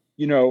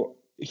 you know,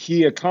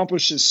 he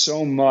accomplishes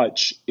so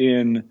much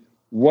in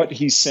what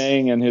he's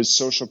saying and his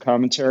social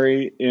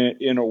commentary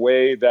in a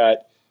way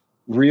that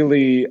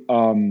really,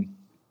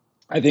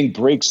 I think,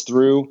 breaks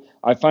through.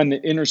 I find the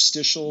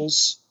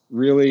interstitials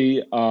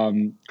really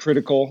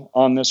critical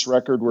on this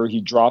record, where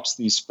he drops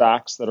these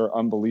facts that are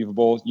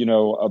unbelievable, you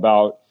know,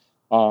 about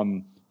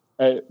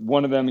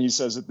one of them. He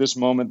says, at this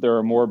moment, there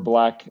are more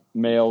black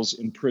males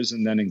in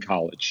prison than in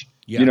college.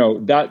 Yeah. You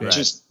know, that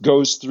just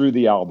goes through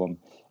the album.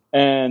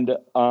 And,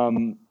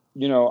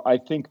 you know, I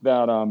think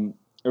that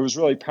it was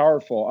really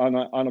powerful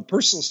on a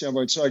personal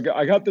standpoint. So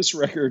I got this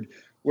record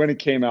when it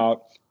came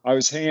out. I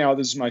was hanging out.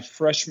 This is my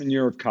freshman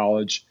year of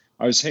college.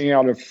 I was hanging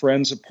out at a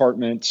friend's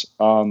apartment,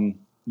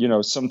 you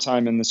know,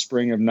 sometime in the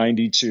spring of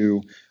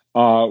 92.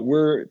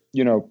 We're,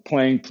 you know,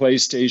 playing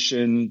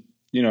PlayStation,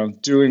 you know,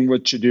 doing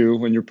what you do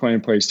when you're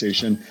playing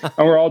PlayStation.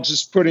 And we're all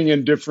just putting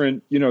in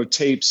different, you know,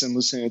 tapes and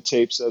listening to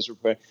tapes as we're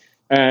playing.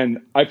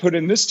 And I put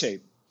in this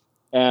tape,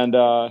 and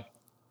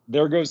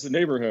There Goes the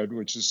Neighborhood,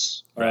 which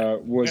is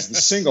was the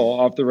single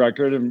off the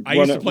record. And I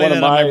used to play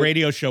that on my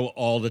radio show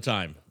all the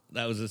time.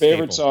 That was a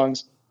favorite staple.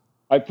 Songs.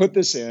 I put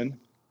this in,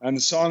 and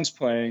the song's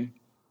playing,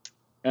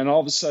 and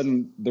all of a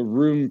sudden the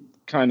room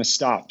kind of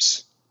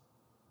stops.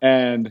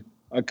 And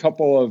a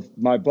couple of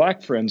my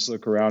black friends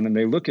look around, and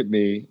they look at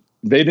me.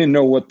 They didn't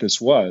know what this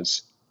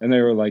was. And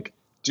they were like,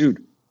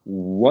 dude,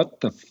 what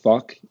the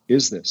fuck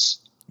is this?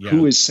 Yeah.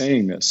 Who is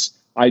saying this?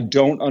 I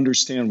don't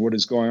understand what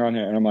is going on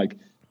here. And I'm like,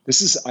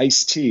 this is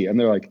Ice-T. And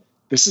they're like,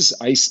 this is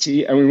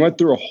Ice-T. And we went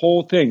through a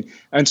whole thing.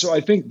 And so I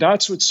think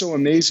that's what's so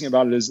amazing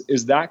about it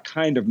is that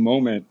kind of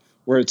moment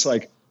where it's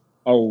like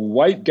a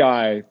white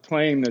guy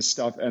playing this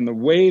stuff. And the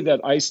way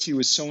that Ice-T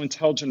was so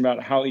intelligent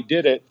about how he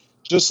did it,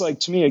 just like,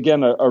 to me,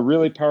 again, a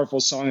really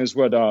powerful song is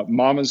what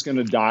Mama's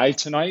Gonna Die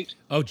Tonight.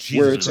 Oh, Jesus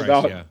where it's Christ,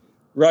 about, yeah.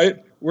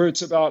 Right? Where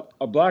it's about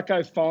a black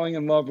guy falling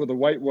in love with a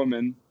white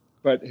woman,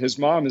 but his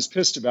mom is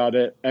pissed about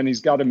it, and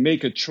he's got to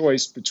make a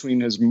choice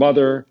between his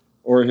mother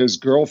or his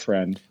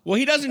girlfriend. Well,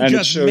 he doesn't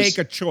just make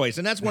a choice,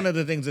 and that's one of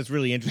the things that's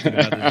really interesting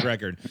about this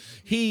record.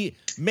 He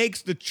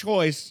makes the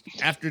choice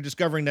after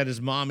discovering that his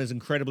mom is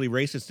incredibly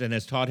racist and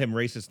has taught him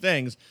racist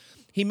things.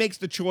 He makes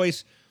the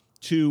choice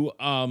to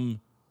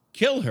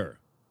kill her.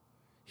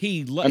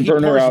 He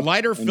pours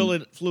lighter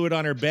fluid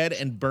on her bed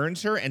and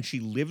burns her, and she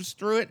lives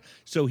through it.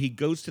 So he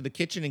goes to the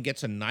kitchen and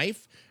gets a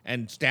knife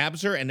and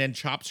stabs her and then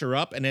chops her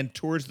up and then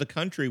tours the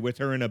country with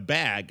her in a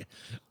bag.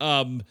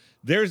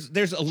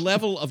 There's a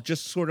level of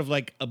just sort of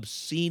like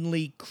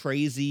obscenely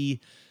crazy,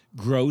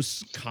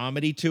 gross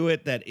comedy to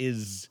it that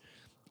is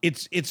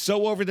it's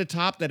so over the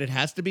top that it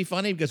has to be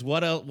funny because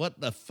what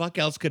the fuck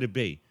else could it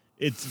be?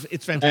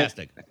 It's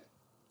fantastic.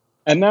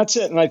 And that's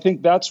it. And I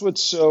think that's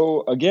what's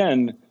so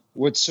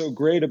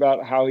great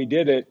about how he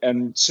did it.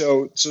 And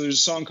so there's a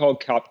song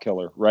called Cop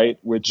Killer, right?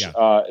 Which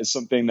is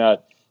something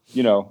that,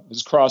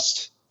 has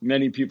crossed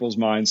many people's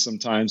minds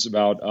sometimes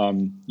about,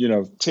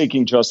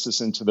 taking justice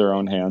into their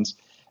own hands.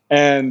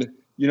 And,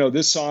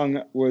 this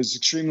song was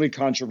extremely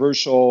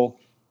controversial.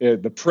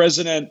 The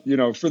president,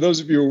 for those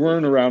of you who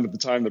weren't around at the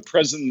time, the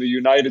president of the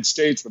United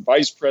States, the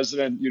vice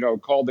president,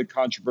 called it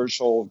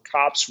controversial.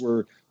 Cops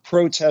were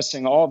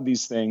protesting all of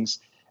these things.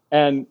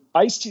 And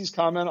Ice-T's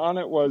comment on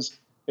it was,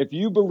 if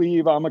you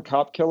believe I'm a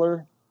cop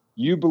killer,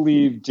 you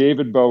believe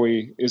David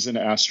Bowie is an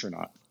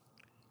astronaut.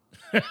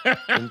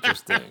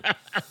 Interesting.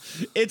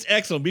 It's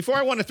excellent. Before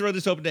I want to throw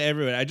this open to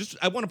everyone,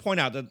 I want to point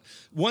out that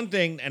one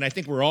thing, and I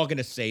think we're all going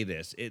to say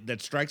this,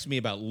 that strikes me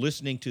about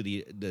listening to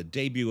the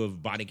debut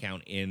of Body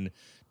Count in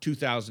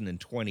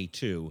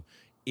 2022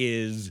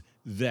 is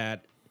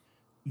that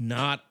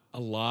not a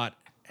lot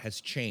has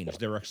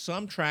changed. There are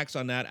some tracks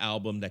on that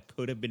album that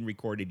could have been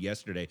recorded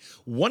yesterday.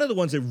 One of the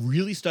ones that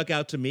really stuck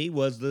out to me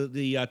was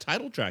the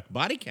title track,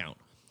 Body Count,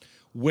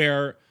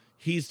 where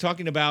he's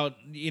talking about,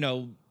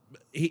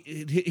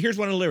 here's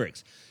one of the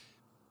lyrics.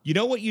 You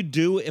know what you'd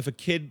do if a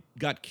kid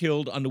got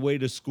killed on the way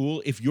to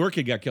school? If your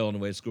kid got killed on the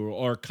way to school,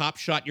 or a cop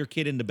shot your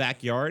kid in the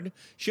backyard?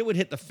 Shit would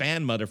hit the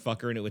fan,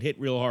 motherfucker, and it would hit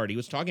real hard. He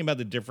was talking about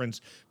the difference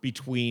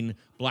between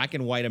black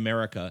and white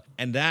America,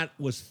 and that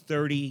was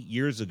 30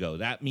 years ago.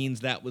 That means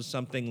that was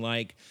something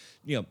like,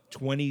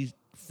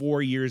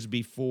 24 years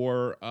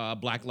before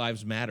Black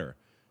Lives Matter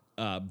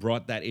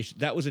brought that issue.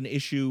 That was an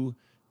issue,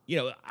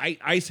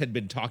 Ice had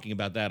been talking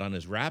about that on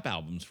his rap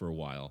albums for a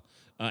while.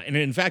 And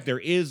in fact, there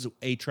is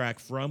a track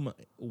from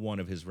one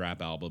of his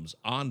rap albums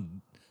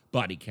on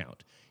Body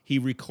Count. He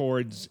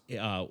records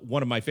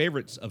one of my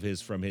favorites of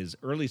his from his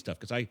early stuff,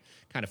 because I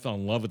kind of fell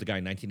in love with the guy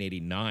in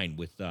 1989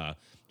 with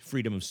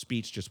Freedom of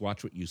Speech, Just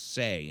Watch What You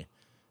Say.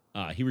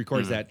 He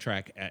records that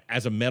track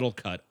as a metal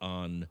cut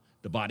on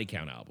the Body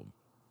Count album.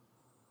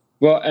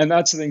 Well, and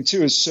that's the thing,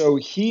 too, is so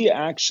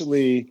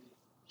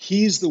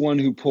he's the one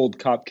who pulled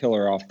Cop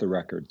Killer off the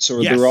record.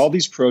 So there were all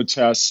these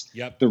protests.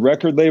 Yep. The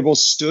record label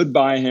stood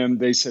by him.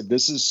 They said,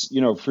 this is,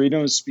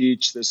 freedom of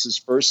speech. This is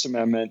First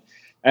Amendment.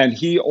 And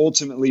he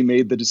ultimately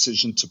made the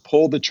decision to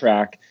pull the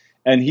track.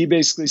 And he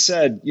basically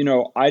said,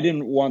 I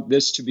didn't want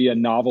this to be a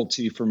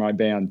novelty for my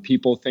band.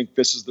 People think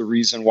this is the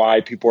reason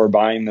why people are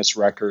buying this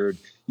record.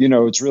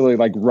 It's really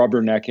like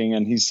rubbernecking.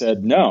 And he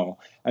said, no.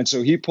 And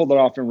so he pulled it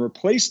off and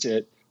replaced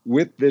it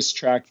with this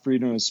track,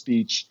 Freedom of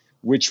Speech,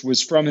 which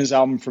was from his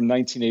album from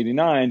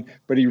 1989,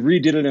 but he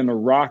redid it in a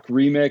rock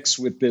remix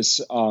with this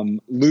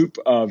loop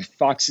of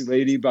Foxy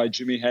Lady by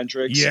Jimi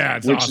Hendrix, which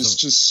awesome. Is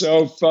just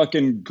so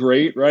fucking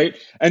great, right?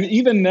 And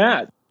even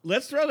that.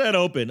 Let's throw that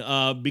open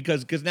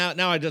because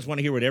now I just want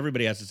to hear what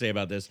everybody has to say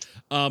about this.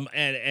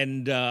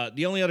 And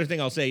the only other thing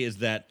I'll say is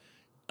that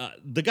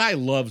the guy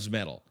loves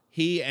metal.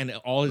 He and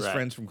all his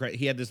friends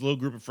he had this little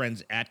group of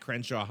friends at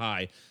Crenshaw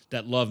High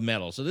that love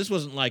metal. So this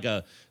wasn't like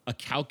a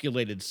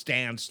calculated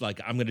stance,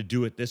 like I'm going to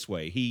do it this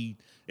way.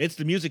 It's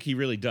the music he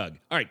really dug.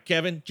 All right,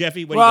 Kevin,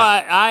 Jeffy, what do you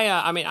got?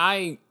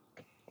 I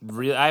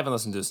haven't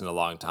listened to this in a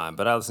long time,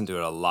 but I listened to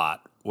it a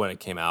lot when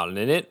it came out, and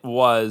it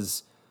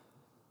was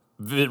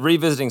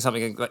revisiting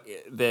something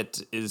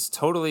that is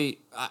totally,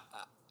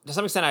 to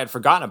some extent, I had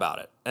forgotten about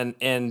it, and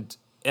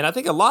I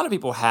think a lot of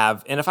people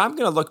have. And if I'm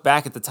going to look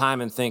back at the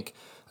time and think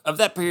of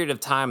that period of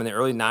time in the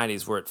early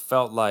 90s where it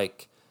felt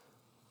like,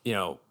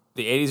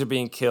 the 80s are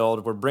being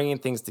killed, we're bringing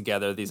things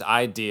together, these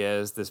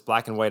ideas, this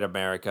black and white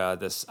America,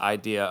 this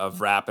idea of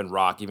rap and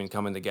rock even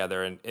coming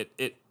together, and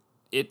it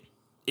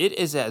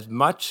is as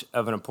much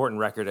of an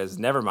important record as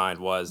Nevermind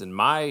was in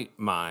my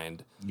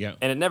mind, and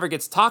it never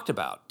gets talked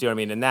about, do you know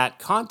what I mean, in that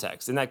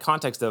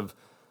context of,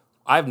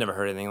 I've never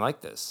heard anything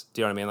like this,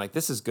 do you know what I mean, like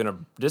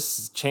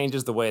this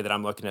changes the way that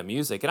I'm looking at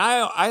music, and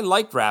I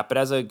like rap, but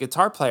as a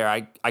guitar player,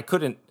 I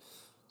couldn't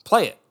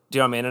play it. Do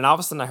you know what I mean? And all of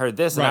a sudden I heard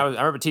this, and I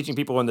remember teaching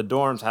people in the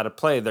dorms how to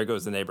play There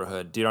Goes the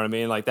Neighborhood. Do you know what I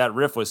mean? Like that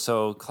riff was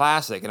so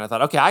classic, and I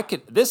thought, okay, I can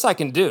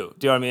do.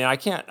 Do you know what I mean?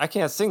 I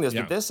can't sing this,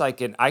 but this I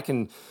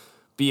can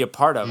be a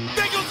part of.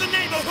 There goes the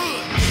neighborhood.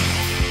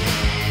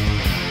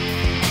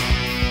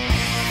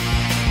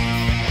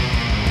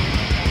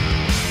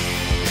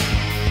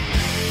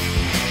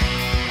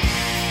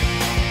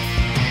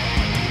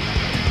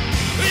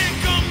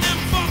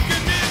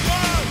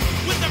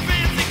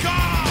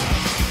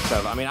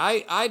 I mean,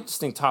 I just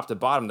think top to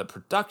bottom, the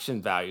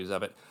production values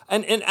of it,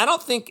 and I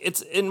don't think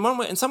it's in one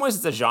way. In some ways,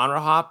 it's a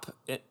genre hop.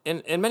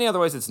 In many other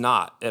ways, it's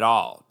not at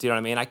all. Do you know what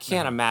I mean? I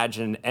can't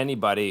imagine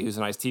anybody who's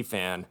an Ice-T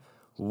fan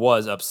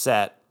was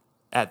upset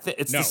at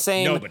it's the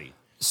same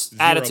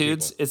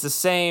attitudes. People. It's the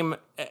same,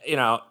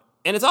 and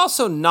it's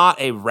also not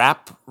a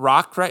rap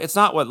rock. Right? It's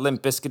not what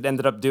Limp Bizkit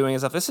ended up doing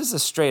and stuff. This is a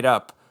straight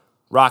up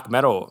rock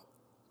metal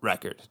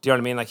record. Do you know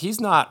what I mean? Like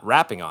he's not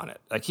rapping on it.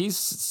 Like he's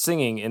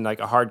singing in like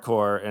a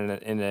hardcore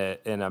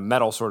in a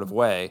metal sort of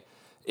way.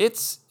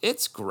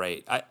 It's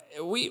great.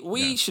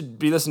 We should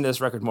be listening to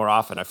this record more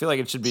often. I feel like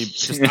it should be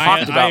just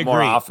talked about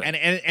more often.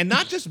 And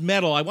not just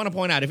metal. I want to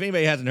point out, if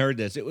anybody hasn't heard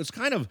this, it was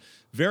kind of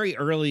very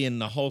early in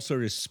the whole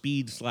sort of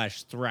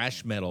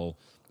speed/thrash metal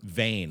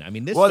vein. I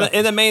mean, this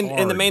in the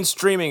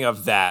mainstreaming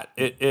of that,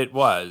 it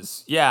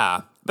was,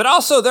 yeah. But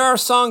also there are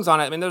songs on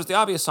it. I mean, there's the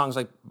obvious songs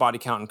like Body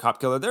Count and Cop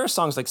Killer. There are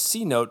songs like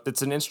C Note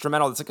that's an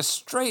instrumental. It's like a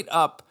straight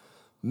up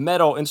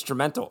metal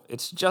instrumental.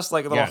 It's just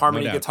like a little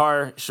harmony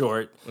guitar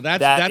short. Well,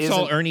 that's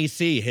all Ernie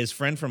C., his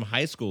friend from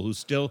high school, who's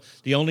still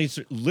the only,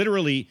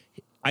 literally,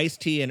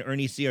 Ice-T and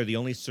Ernie C. are the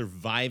only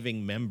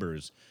surviving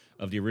members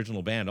of the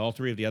original band. All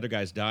three of the other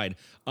guys died.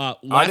 I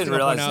didn't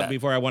realize that.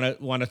 Before I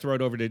want to throw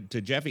it over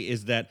to Jeffy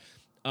is that,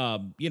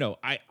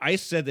 I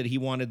said that he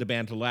wanted the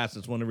band to last.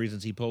 That's one of the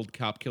reasons he pulled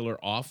Cop Killer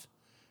off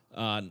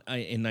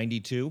in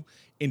 92.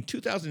 In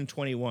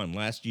 2021,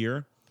 last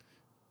year,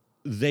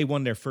 they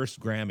won their first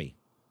Grammy.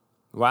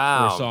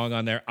 Wow. For a song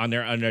on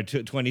their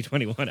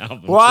 2021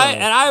 album. Well,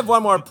 and I have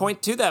one more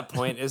point to that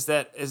point is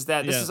that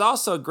this is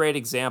also a great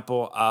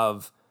example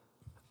of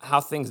how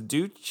things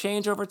do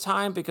change over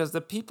time, because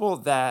the people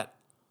that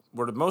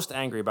were the most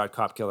angry about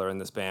Cop Killer in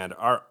this band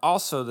are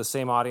also the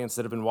same audience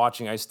that have been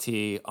watching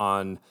Ice-T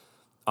on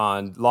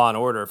Law and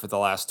Order for the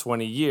last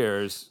 20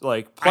 years.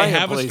 Like, I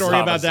have a story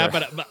about that,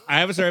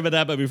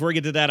 but before we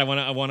get to that, I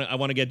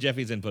want to get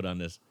Jeffy's input on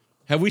this.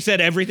 Have we said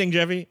everything,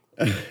 Jeffy?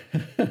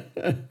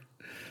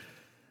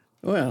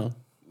 Well,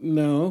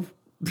 no.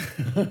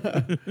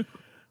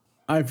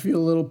 I feel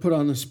a little put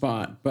on the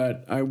spot,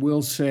 but I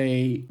will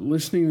say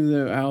listening to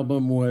the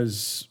album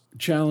was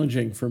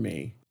challenging for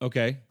me.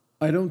 Okay.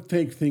 I don't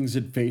take things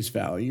at face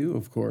value,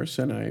 of course,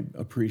 and I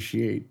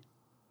appreciate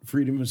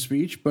freedom of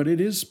speech, but it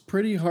is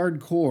pretty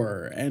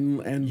hardcore.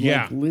 And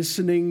like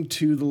listening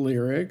to the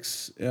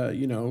lyrics,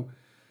 a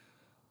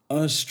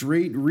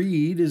straight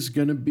read is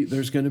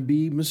there's gonna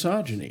be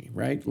misogyny,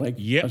 right? Like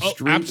a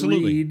straight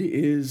read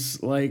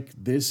is like,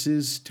 this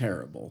is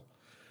terrible.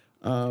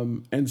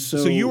 And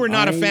so you were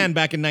not a fan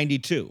back in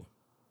 92?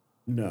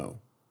 No.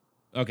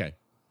 Okay.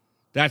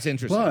 That's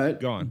interesting.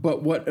 But go on.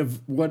 But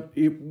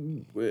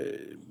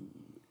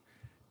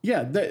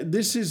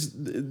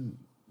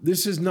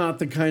this is not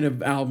the kind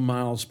of album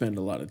I'll spend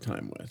a lot of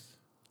time with.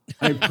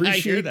 I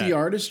appreciate the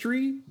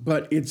artistry,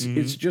 but it's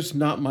just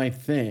not my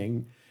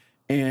thing.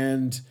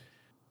 And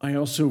I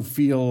also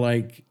feel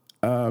like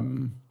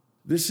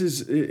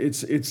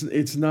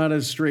it's not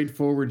a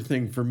straightforward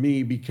thing for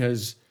me,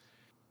 because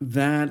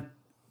that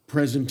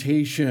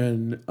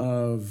presentation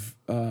of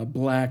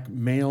black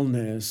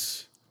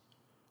maleness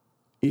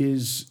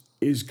is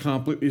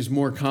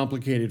more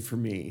complicated for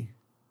me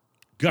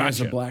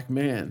as a black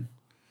man.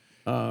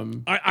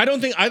 I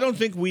don't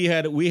think we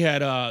had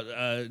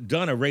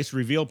done a race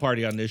reveal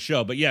party on this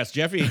show, but yes,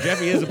 Jeffy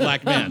is a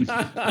black man.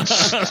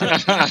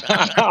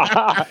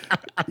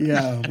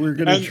 Yeah, we're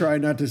gonna try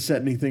not to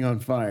set anything on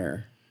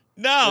fire.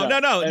 No.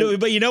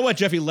 But you know what,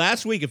 Jeffy?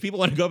 Last week, if people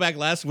want to go back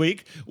last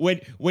week,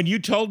 when you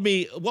told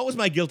me what was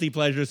my guilty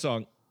pleasure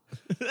song,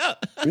 what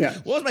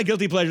was my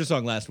guilty pleasure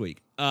song last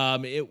week?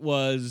 It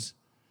was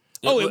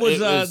the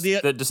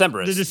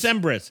Decemberists. The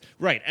Decemberists,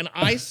 right? And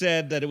I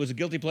said that it was a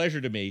guilty pleasure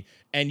to me,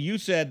 and you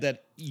said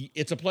that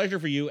it's a pleasure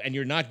for you, and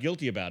you're not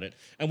guilty about it.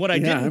 And what I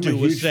didn't do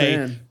was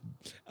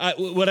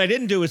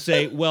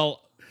say, well,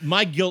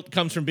 my guilt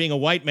comes from being a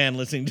white man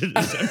listening to the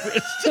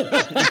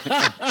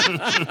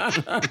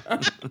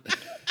Decemberists.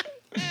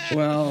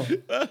 Well,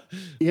 but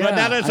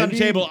now that's on the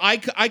table,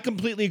 I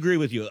completely agree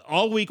with you.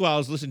 All week while I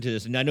was listening to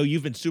this, and I know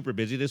you've been super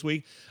busy this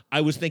week, I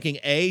was thinking,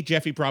 A,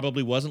 Jeffy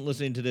probably wasn't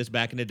listening to this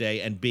back in the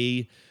day, and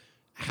B,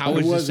 how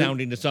is this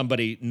sounding to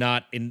somebody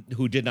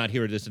who did not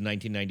hear this in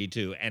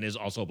 1992 and is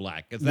also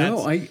black?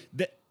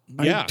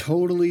 I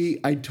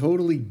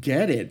totally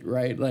get it,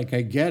 right? Like,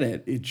 I get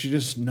it. It's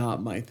just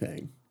not my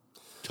thing.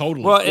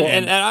 Totally. Well,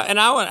 and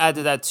I want to add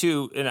to that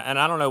too, and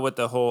I don't know what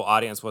the whole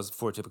audience was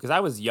for too, because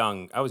I was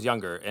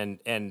younger,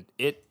 and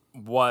it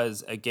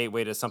was a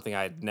gateway to something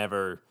I had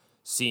never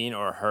seen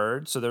or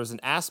heard. So there was an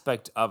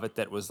aspect of it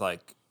that was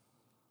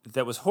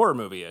horror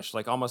movie-ish,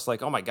 like almost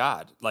like, oh my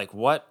God, like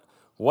what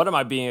am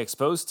I being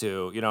exposed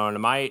to? And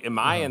am I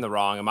in the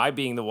wrong? Am I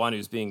being the one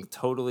who's being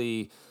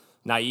totally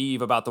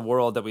naive about the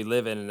world that we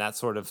live in and that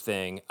sort of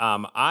thing?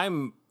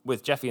 I'm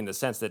with Jeffy in the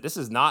sense that this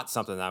is not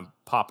something that I'm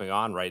popping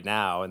on right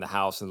now in the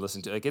house and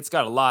listening to. Like, it's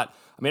got a lot,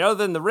 I mean, other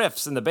than the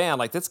riffs in the band,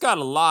 like, it's got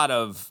a lot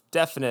of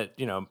definite,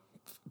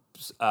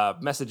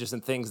 messages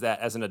and things that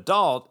as an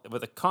adult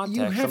with a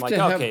context, I'm like,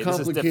 okay, this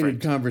is different. You have to have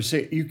complicated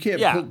conversation. You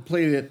can't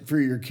play it for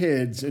your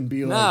kids and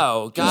be like,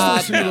 no, God,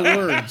 just listen to the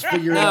words,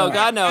 figure it out. No,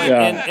 God, no.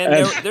 Yeah.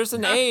 And there's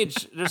an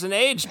age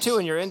too,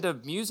 and you're into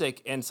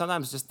music, and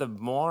sometimes just the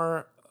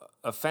more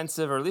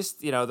offensive, or at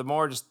least the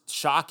more just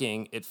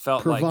shocking it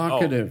felt,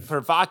 provocative.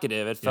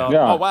 It felt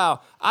oh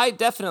wow, I'm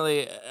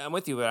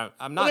with you, but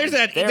I'm not. Well,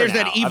 there's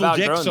that Evil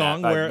Dick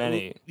song where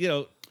many.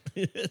 there's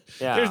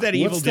that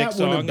Evil Dick song. What's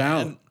that one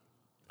about?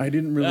 I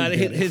didn't really.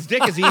 His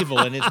dick is evil,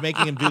 and it's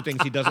making him do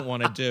things he doesn't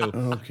want to do.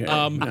 Okay.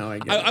 Now I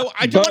get it.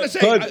 I do want to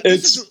say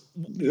this is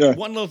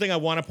one little thing I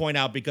want to point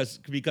out because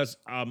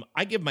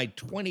I give my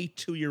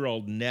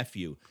 22-year-old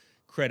nephew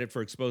credit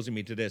for exposing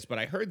me to this, but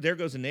I heard There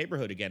Goes a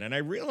Neighborhood again, and I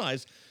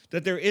realized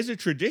that there is a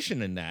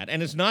tradition in that,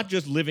 and it's not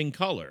just Living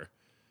Colour.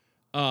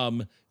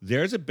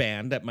 There's a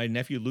band that my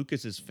nephew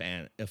Lucas is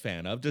a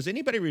fan of. Does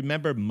anybody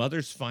remember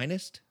Mother's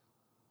Finest?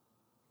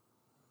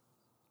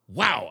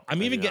 Wow,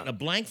 I'm even getting a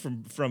blank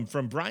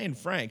from Brian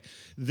Frank.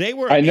 They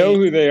were I know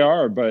who they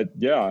are, but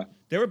yeah.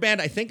 They were a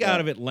band, I think, out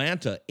of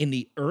Atlanta in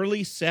the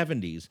early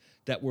 70s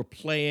that were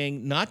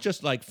playing not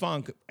just like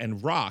funk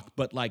and rock,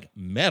 but like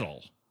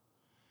metal.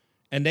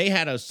 And they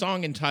had a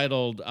song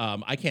entitled,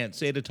 I can't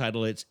say the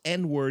title, it's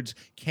N-Words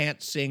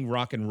Can't Sing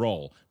Rock and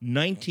Roll,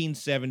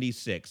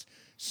 1976.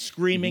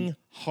 Screaming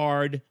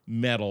hard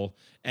metal,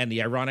 and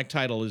the ironic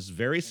title is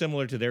very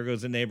similar to There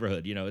Goes the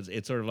Neighborhood. You know,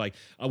 it's sort of like,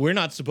 we're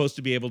not supposed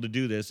to be able to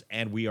do this,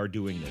 and we are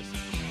doing this.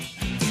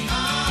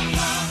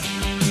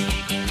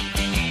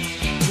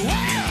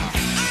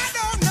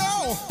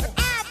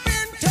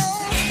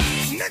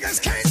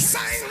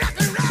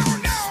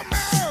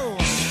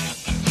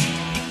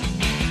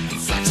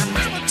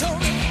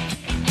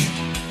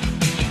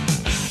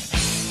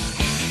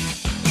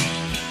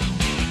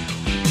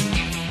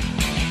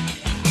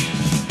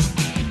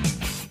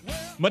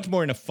 Much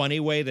more in a funny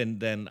way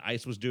than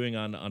Ice was doing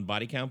on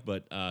Body Count,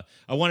 but I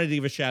wanted to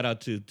give a shout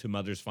out to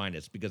Mother's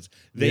Finest because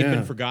they've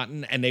been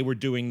forgotten, and they were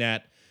doing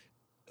that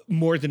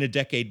more than a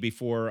decade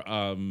before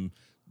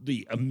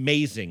the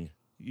amazing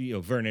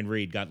Vernon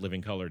Reid got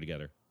Living Colour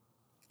together.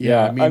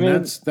 Yeah, I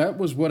mean that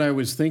was what I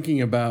was thinking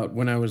about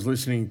when I was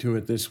listening to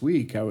it this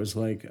week. I was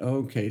like,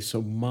 okay,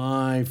 so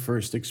my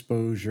first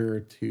exposure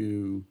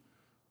to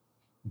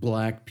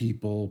black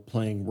people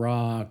playing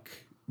rock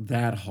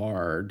that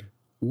hard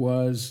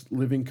was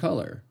Living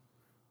Colour.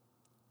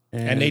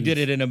 And they did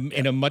it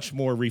in a much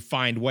more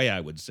refined way, I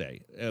would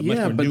say.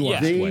 But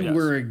they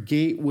were a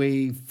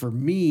gateway for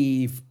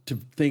me to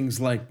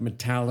things like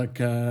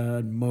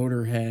Metallica,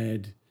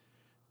 Motorhead,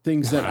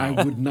 things that I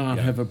would not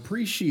have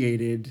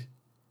appreciated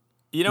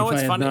if I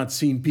had not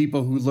seen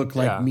people who look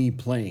like me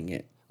playing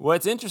it.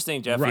 What's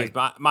interesting, Jeffrey, is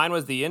mine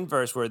was the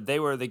inverse, where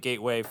they were the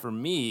gateway for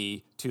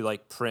me to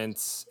like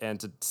Prince and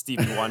to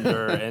Stevie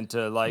Wonder and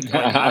to like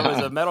I was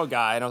a metal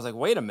guy, and I was like,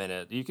 wait a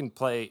minute, you can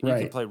play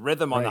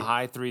rhythm on the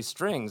high three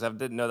strings. I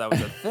didn't know that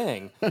was a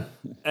thing,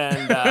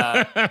 and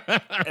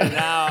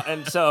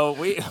so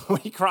we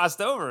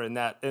crossed over in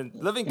that. And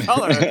Living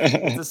Colour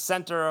is the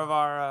center of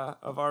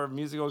our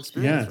musical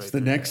experience. Yeah, it's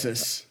the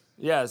nexus.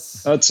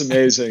 Yes. That's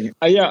amazing.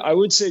 I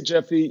would say,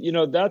 Jeffy,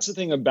 that's the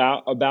thing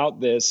about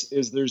this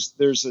is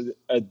there's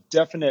a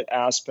definite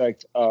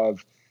aspect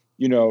of,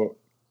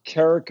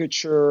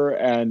 caricature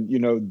and,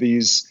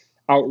 these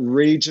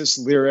outrageous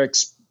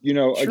lyrics.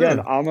 Again,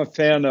 I'm a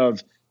fan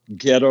of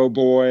Ghetto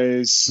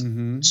Boys,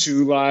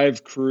 Two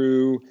Live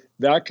Crew,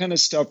 that kind of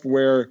stuff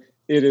where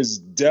it is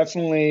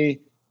definitely,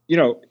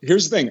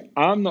 here's the thing.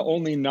 I'm the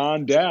only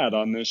non-dad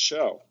on this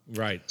show.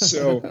 Right.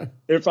 So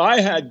if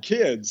I had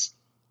kids,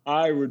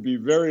 I would be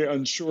very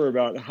unsure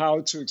about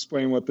how to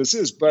explain what this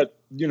is. But,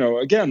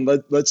 again,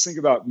 let's think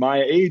about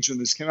my age when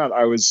this came out.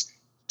 I was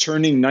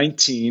turning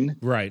 19.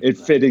 Right. It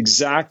fit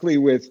exactly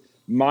with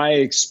my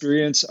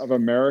experience of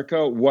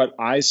America, what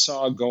I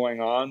saw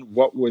going on,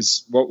 what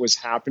was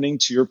happening.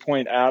 To your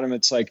point, Adam,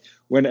 it's like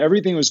when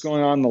everything was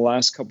going on the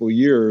last couple of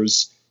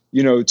years,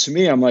 to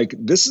me, I'm like,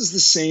 this is the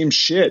same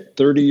shit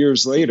 30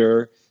 years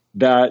later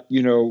that,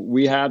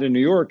 we had in New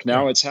York.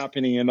 Now it's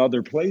happening in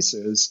other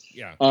places.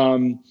 Yeah.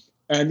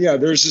 And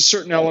there's a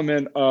certain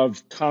element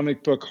of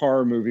comic book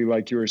horror movie,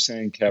 like you were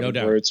saying, Kevin,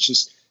 where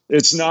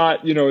it's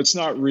not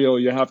real.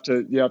 You have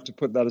to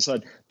put that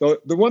aside. The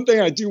one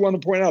thing I do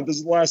want to point out, this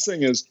is the last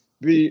thing, is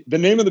the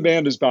name of the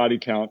band is Body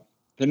Count.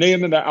 The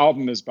name of the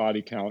album is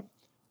Body Count.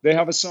 They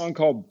have a song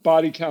called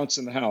Body Counts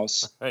in the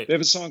House. Right. They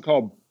have a song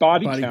called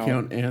Body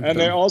Count Anthem. And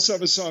they also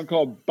have a song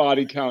called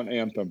Body Count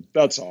Anthem.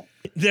 That's all.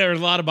 There are a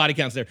lot of body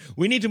counts there.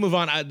 We need to move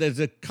on. There's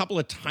a couple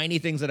of tiny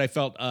things that I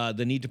felt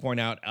the need to point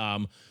out.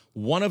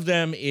 One of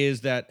them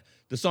is that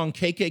the song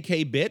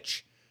KKK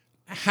Bitch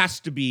has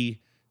to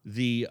be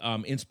the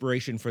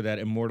inspiration for that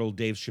immortal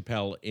Dave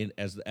Chappelle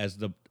as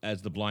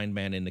the blind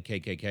man in the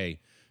KKK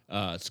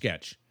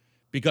sketch.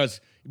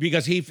 Because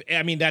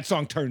that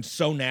song turns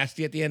so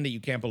nasty at the end that you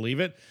can't believe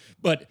it.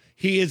 But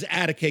he is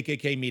at a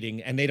KKK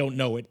meeting and they don't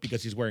know it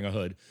because he's wearing a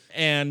hood.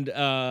 And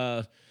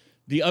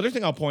the other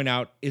thing I'll point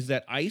out is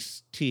that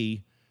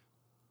Ice-T,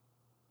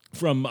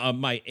 from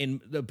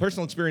in the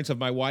personal experience of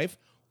my wife,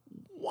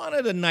 one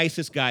of the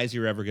nicest guys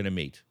you're ever going to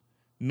meet.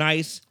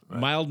 Nice,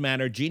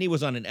 mild-mannered. Jeannie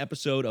was on an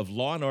episode of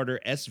Law & Order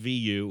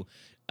SVU,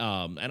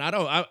 and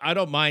I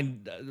don't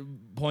mind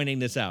pointing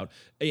this out,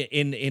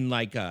 in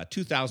like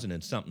 2000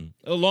 and something,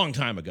 a long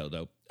time ago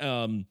though.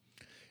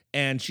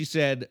 And she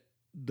said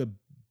the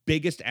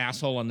biggest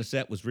asshole on the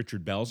set was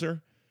Richard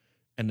Belzer,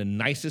 and the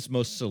nicest,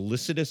 most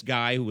solicitous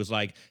guy who was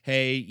like,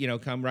 "Hey,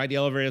 come ride the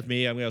elevator with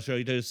me. I'm going to show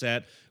you to the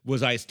set,"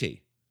 was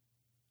Ice-T.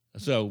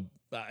 So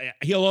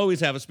he'll always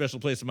have a special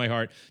place in my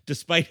heart,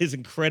 despite his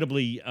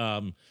incredibly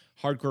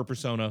hardcore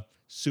persona.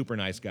 Super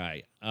nice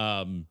guy.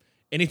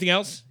 Anything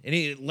else?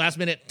 Any last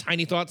minute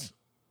tiny thoughts?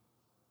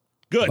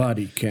 Good.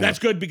 Body count. That's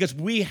good because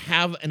we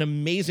have an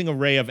amazing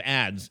array of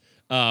ads.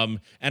 And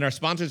our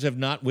sponsors have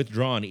not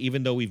withdrawn,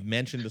 even though we've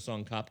mentioned the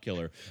song Cop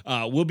Killer.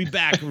 We'll be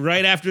back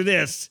right after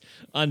this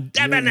on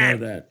Debanet.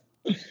 That.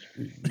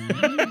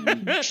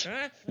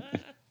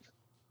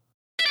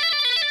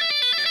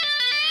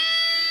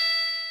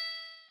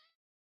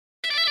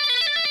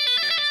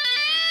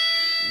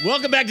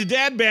 Welcome back to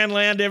Dad Band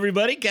Land,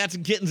 everybody. Cats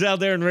and kittens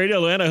out there in Radio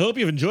Land. I hope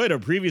you've enjoyed our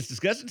previous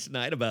discussions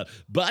tonight about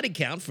Body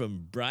Count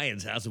from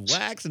Brian's House of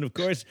Wax. And, of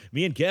course,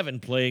 me and Kevin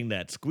playing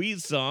that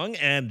Squeeze song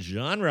and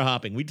genre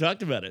hopping. We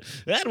talked about it.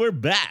 And we're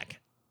back.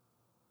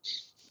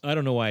 I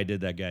don't know why I did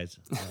that, guys.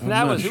 Who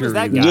was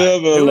that guy?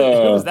 Who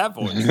was that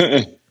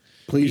voice?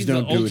 Please He's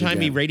don't the do it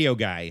old-timey again. radio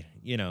guy,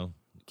 you know.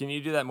 Can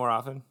you do that more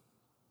often?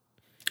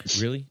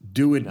 Really?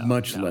 Do it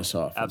much less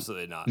often.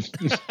 Absolutely not.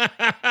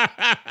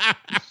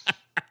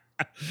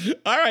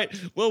 All right.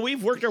 Well,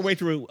 we've worked our way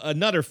through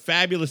another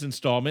fabulous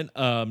installment.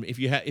 If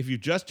you've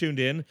just tuned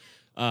in,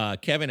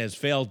 Kevin has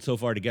failed so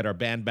far to get our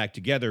band back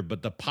together,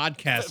 but the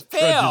podcast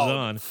trudges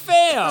on.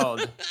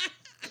 Failed.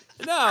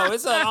 No,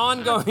 it's an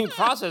ongoing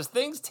process.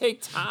 Things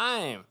take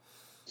time.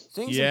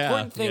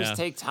 Important things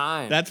take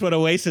time. That's what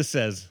Oasis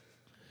says.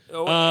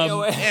 That's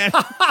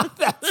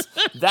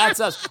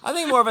us. I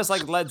think more of us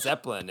like Led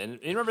Zeppelin, and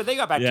you remember they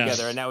got back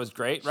together, and that was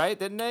great, right?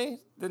 Didn't they?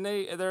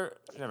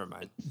 Never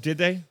mind. Did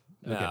they?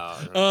 No.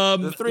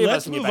 Okay. The three of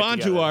let's us move get back on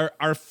together. to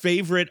our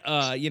favorite,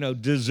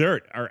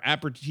 dessert, our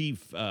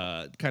aperitif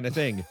kind of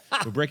thing.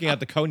 We're breaking out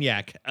the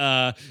cognac.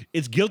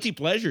 It's guilty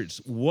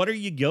pleasures. What are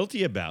you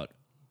guilty about?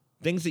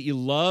 Things that you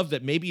love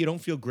that maybe you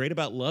don't feel great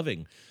about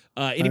loving.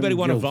 Anybody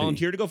want to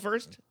volunteer to go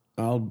first?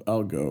 I'll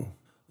go.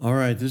 All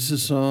right, this is a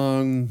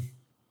song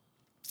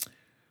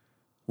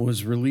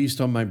was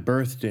released on my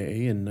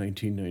birthday in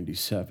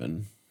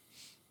 1997.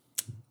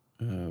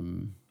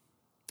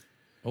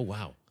 Oh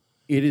wow!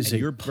 It is And a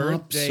your pop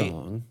birthday-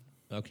 song.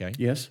 Okay.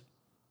 Yes,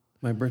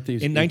 my birthday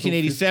is In April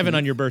 1987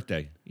 on 15th, your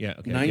birthday. Yeah.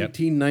 Okay.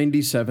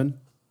 1997. Yep.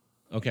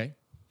 Okay.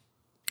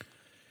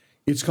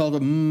 It's called a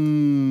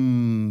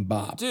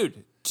Bop.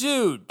 Dude.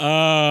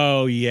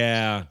 Oh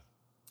yeah.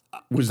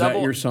 Was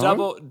that your song?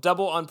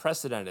 Double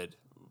unprecedented.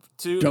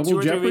 Double 2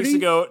 or 3 weeks Jeopardy?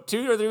 ago,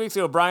 2 or 3 weeks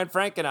ago, Brian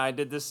Frank and I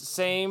did this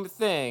same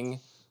thing,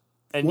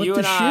 and What you the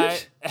and I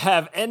shit?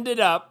 have ended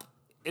up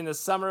in the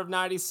summer of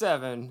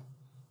 '97.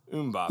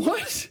 Bop.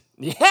 What?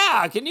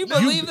 Yeah, can you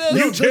believe this?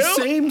 You the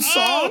same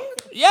song?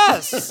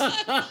 Yes.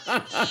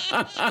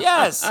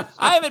 Yes.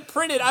 I have it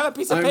printed. I have a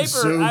piece of I'm paper.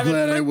 so I have it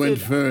glad I went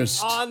printed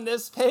first. on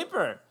this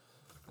paper.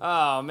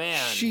 Oh man.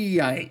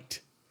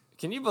 Shiite.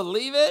 Can you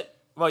believe it?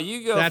 Well,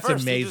 you go That's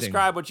first amazing. to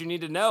describe what you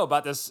need to know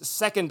about this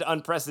second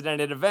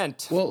unprecedented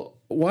event. Well,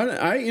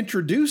 I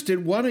introduced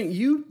it. Why don't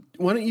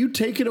you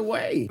take it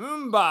away?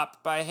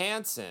 Bop by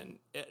Hanson.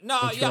 No,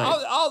 That's yeah,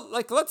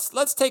 right.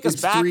 let's take us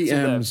It's back 3 to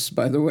M's,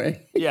 by the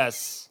way.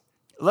 yes.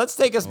 Let's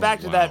take us back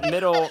to that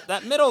middle of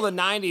the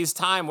 '90s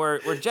time where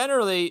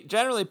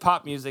generally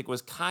pop music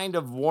was kind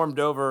of warmed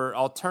over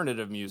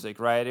alternative music,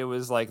 right? It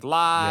was like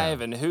Live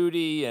and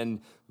Hootie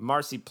and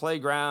Marcy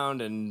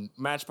Playground and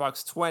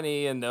Matchbox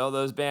 20 and all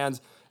those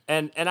bands.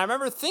 And I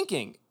remember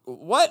thinking,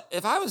 what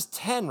if I was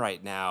 10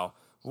 right now?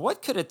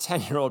 What could a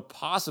 10-year-old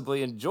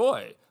possibly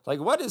enjoy? Like,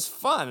 what is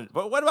fun?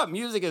 But what about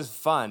music is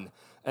fun?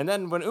 And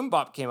then when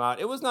Bop came out,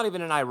 it was not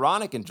even an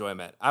ironic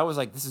enjoyment. I was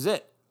like, this is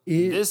it.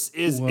 This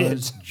is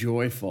was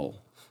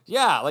joyful.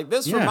 Yeah, like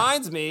this Yeah.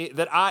 reminds me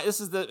that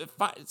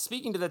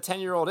speaking to the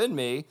 10-year-old in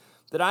me,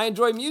 that I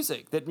enjoy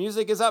music, that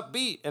music is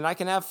upbeat and I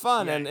can have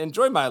fun and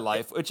enjoy my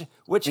life, which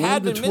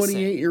had And been the missing.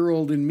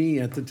 28-year-old in me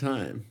at the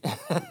time.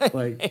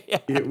 Like,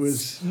 it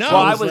was... No,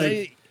 I was I was-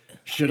 like,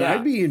 should I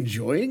be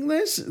enjoying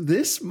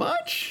this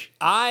much?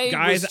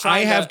 Guys, was I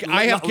have lean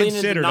into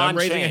considered. I'm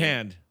raising a non-shame.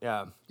 hand.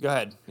 Yeah, go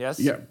ahead. Yes.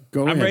 Yeah,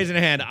 go I'm ahead. raising a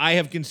hand. I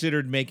have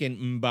considered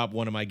making Bop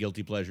one of my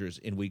guilty pleasures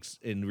in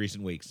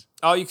recent weeks.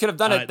 Oh, you could have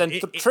done it then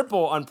it-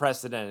 triple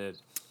unprecedented.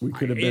 We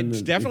could have been...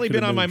 It's definitely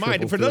been on my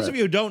mind. For those of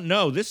you who don't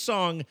know, this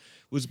song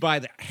was by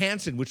the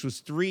Hanson, which was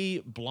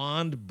 3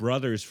 blonde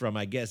brothers from,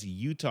 I guess,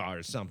 Utah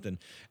or something.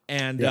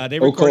 And they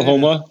recorded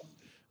Oklahoma.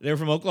 They're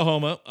from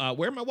Oklahoma,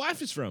 where my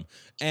wife is from.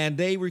 And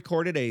they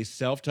recorded a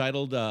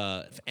self-titled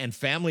and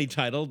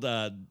family-titled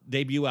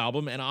debut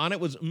album. And on it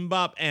was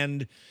Bop.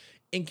 And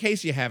in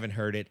case you haven't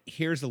heard it,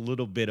 here's a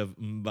little bit of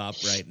Bop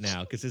right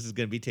now, because this is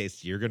going to be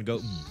tasty. You're going to go,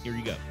 here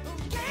you go.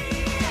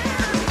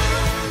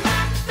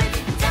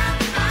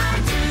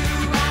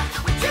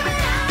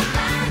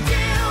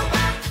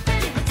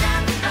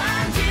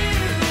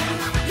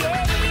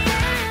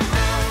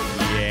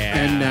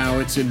 And now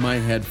it's in my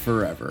head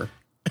forever.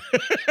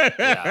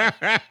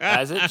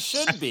 As it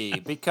should be,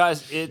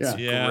 because it's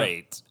Yeah.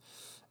 great.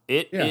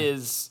 It Yeah.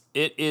 is.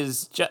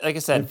 Like I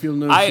said, I feel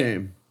no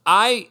shame.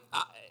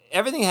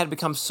 Everything had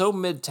become so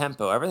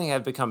mid-tempo. Everything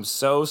had become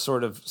so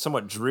sort of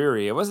somewhat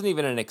dreary. It wasn't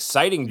even an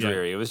exciting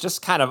dreary. It was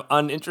just kind of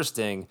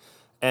uninteresting.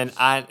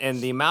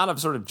 And the amount of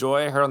sort of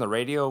joy I heard on the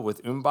radio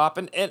with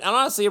MMMBop, and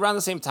honestly around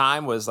the same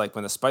time was like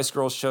when the Spice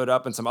Girls showed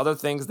up and some other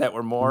things that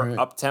were more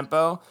up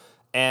tempo.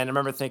 And I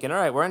remember thinking, all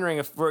right,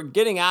 we're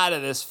getting out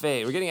of this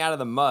phase, we're getting out of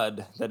the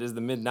mud that is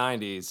the mid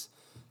 '90s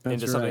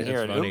into something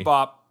here. And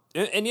MMMBop,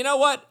 and you know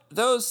what?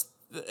 Those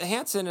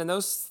Hanson and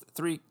those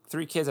three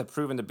kids have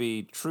proven to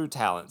be true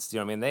talents. You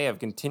know what I mean? They have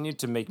continued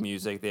to make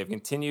music. They have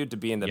continued to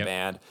be in the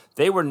band.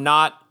 They were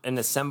not an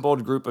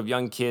assembled group of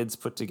young kids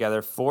put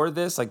together for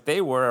this. Like,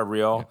 they were a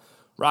real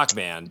rock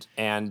band.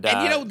 And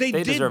you know, they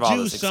did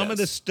do some of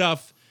the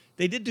stuff.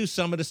 They did do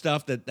some of the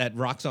stuff that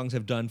rock songs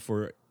have done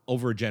for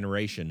over a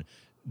generation.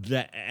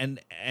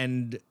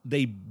 And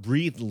they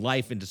breathed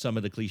life into some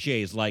of the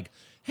cliches, like,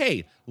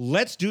 hey,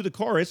 let's do the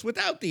chorus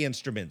without the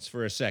instruments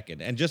for a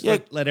second and just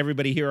let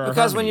everybody hear our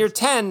Because harmonies. when you're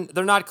 10,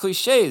 they're not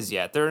cliches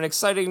yet. They're an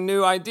exciting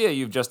new idea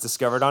you've just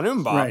discovered on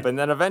MMMBop. Right. And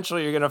then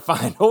eventually you're going to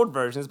find old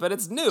versions, but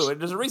it's new.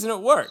 There's a reason it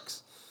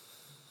works.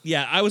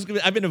 Yeah,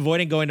 I've been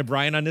avoiding going to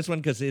Brian on this one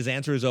because his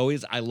answer is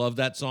always, I love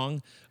that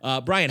song.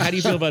 Brian, how do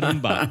you feel about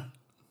MMMBop?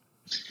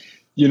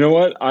 You know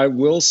what? I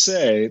will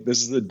say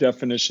this is the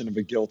definition of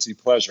a guilty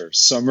pleasure.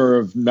 Summer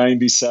of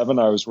 '97,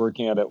 I was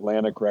working at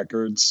Atlantic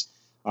Records.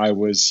 I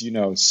was,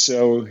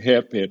 so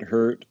hip it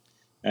hurt,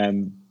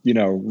 and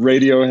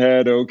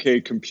Radiohead, OK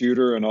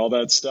Computer, and all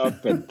that stuff.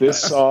 But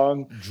this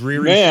song,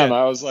 dreary man, shit.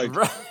 I was like,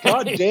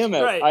 God damn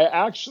it! Right. I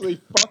actually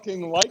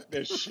fucking like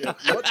this shit. What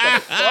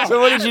the fuck? So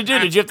what did you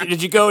do?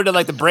 Did you go to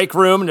like the break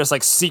room and just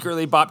like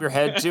secretly bop your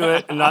head to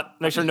it and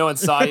not make sure no one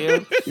saw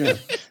you? Yeah.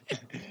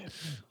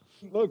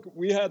 Look,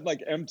 we had like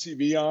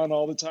MTV on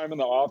all the time in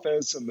the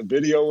office, and the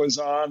video was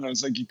on. I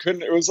was like, you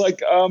couldn't. It was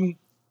like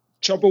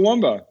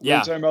Chumbawamba. We were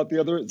talking about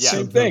the other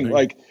same thing.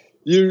 Like,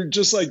 you're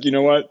just like, you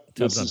know what?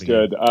 This is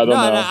good. I don't know.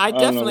 No, I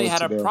definitely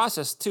had a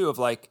process too of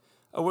like,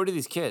 oh, where are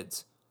these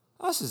kids?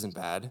 Oh, this isn't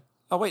bad.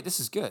 Oh, wait, this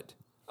is good.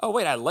 Oh,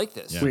 wait, I like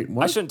this. Yeah. Wait,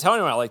 what? I shouldn't tell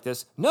anyone I like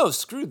this. No,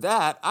 screw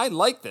that. I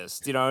like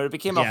this. It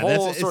became a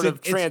whole sort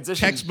of transition. It's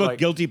textbook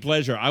guilty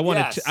pleasure. I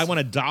want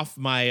to doff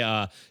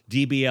my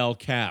DBL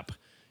cap.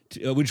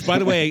 Which, by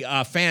the way,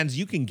 fans,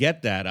 you can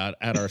get that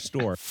at our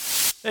store.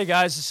 Hey,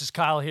 guys, this is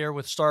Kyle here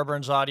with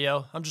Starburns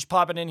Audio. I'm just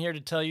popping in here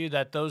to tell you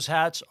that those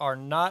hats are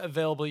not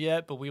available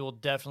yet, but we will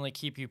definitely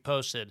keep you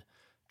posted.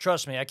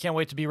 Trust me, I can't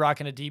wait to be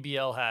rocking a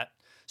DBL hat,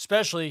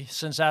 especially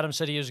since Adam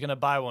said he was going to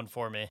buy one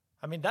for me.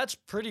 I mean, that's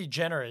pretty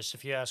generous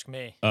if you ask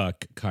me.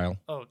 Kyle.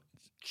 Oh,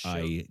 shoot.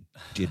 I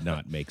did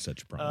not make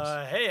such a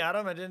promise. Hey,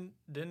 Adam, I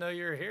didn't know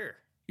you were here.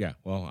 Yeah,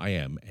 well, I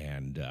am,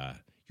 and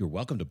you're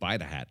welcome to buy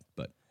the hat,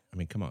 but I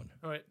mean, come on.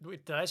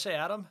 Wait, did I say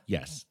Adam?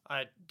 Yes.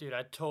 I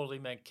totally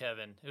meant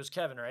Kevin. It was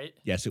Kevin, right?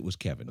 Yes, it was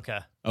Kevin.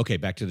 Okay,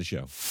 back to the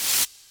show.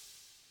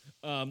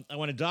 I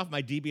want to doff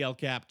my DBL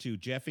cap to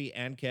Jeffy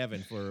and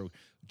Kevin for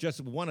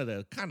just one of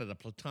the kind of the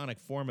platonic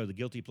form of the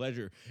guilty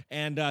pleasure.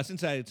 And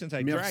since I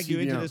dragged you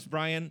into this,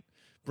 Brian,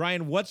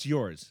 what's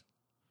yours?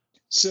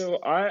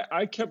 So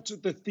I kept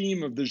with the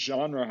theme of the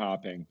genre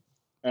hopping,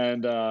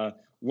 and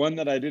one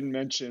that I didn't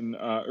mention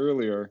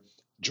earlier,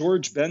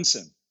 George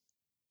Benson.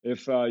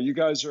 If you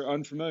guys are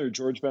unfamiliar,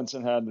 George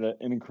Benson had an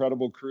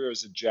incredible career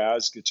as a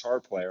jazz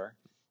guitar player,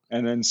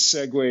 and then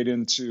segued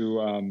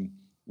into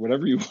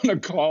whatever you want to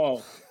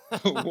call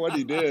what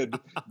he did,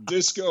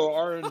 disco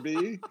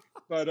R&B.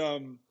 But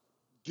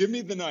Give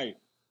Me the Night.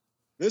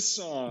 This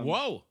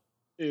song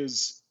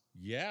is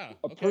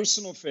a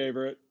personal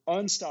favorite,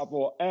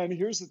 unstoppable. And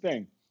here's the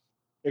thing.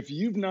 If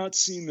you've not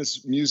seen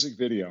this music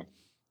video,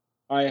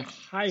 I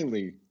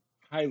highly,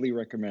 highly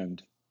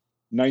recommend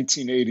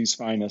 1980s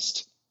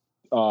Finest.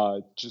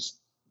 Just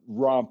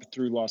romp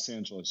through Los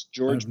Angeles.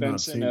 George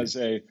Benson as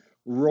a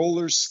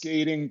roller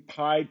skating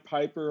Pied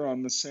Piper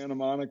on the Santa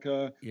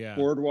Monica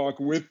boardwalk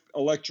with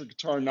electric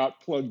guitar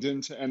not plugged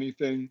into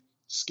anything,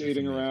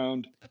 skating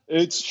around.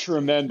 It's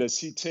tremendous.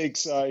 He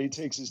takes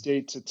his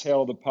date to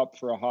tail the pup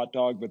for a hot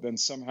dog, but then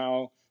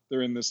somehow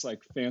they're in this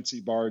like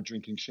fancy bar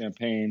drinking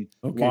champagne.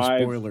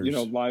 Live,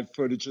 spoilers. Live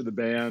footage of the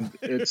band.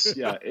 It's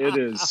it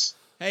is.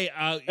 Hey,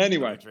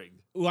 anyway,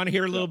 we want to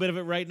hear a little bit of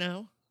it right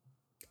now?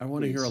 I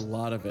want to hear a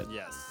lot of it.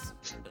 Yes.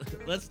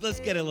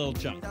 Let's get a little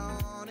chunk.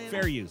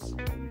 Fair use.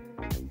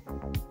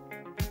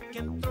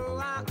 Can throw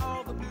out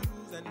all the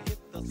blues and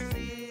hit the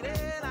city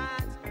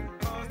lights.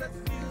 'Cause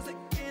there's music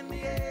in the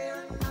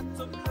air and lots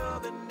of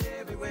loving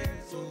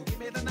everywhere. So give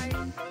me the night.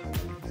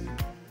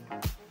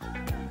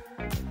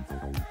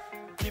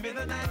 Give me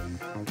the night.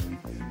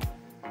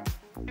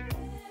 Give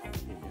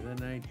me the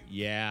night.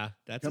 Yeah,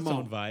 that's its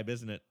own vibe,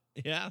 isn't it?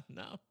 Yeah,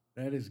 no.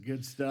 That is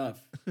good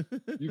stuff.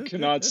 You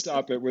cannot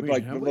stop it with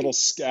the little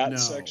scat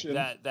section.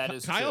 That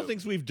is Kyle true.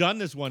 thinks we've done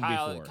this one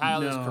before.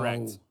 Kyle is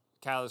correct.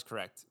 Kyle is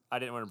correct. I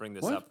didn't want to bring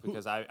this up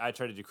because I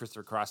tried to do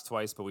Christopher Cross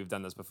twice, but we've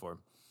done this before.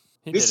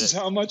 This is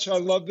how much I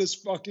love this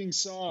fucking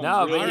song.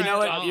 No, really. but you know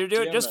what? You're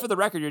doing just for the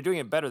record. You're doing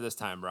it better this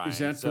time, Brian. Is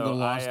that for the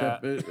lost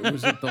episode?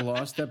 Was it the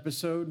lost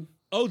episode?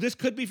 Oh, this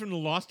could be from the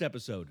lost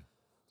episode.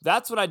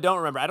 That's what I don't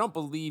remember. I don't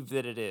believe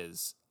that it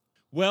is.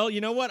 Well,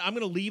 you know what? I'm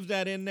going to leave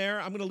that in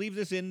there. I'm going to leave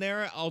this in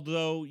there.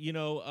 Although,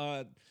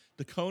 the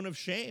the cone of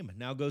shame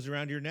now goes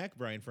around your neck,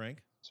 Brian Frank.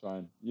 It's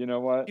fine. You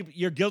know what?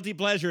 Your guilty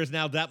pleasure is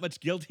now that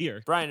much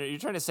guiltier. Brian, are you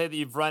trying to say that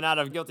you've run out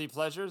of guilty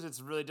pleasures? It's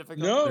really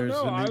difficult. No, There's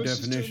no. a I new was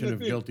just trying definition to of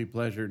think. guilty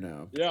pleasure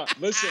now. Yeah,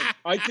 listen,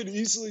 I could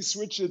easily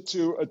switch it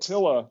to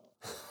Attila.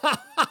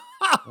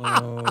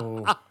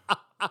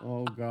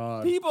 Oh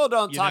God. People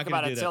don't You're not talk gonna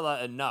about do that.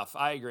 Attila enough.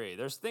 I agree.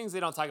 There's things they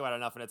don't talk about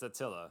enough, and it's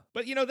Attila.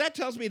 But that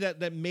tells me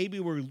that maybe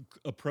we're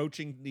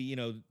approaching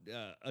the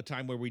a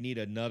time where we need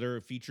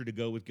another feature to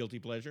go with guilty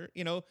pleasure.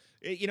 And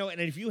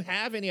if you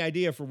have any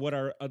idea for what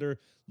our other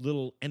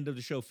little end of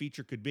the show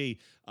feature could be,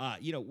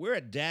 we're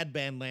at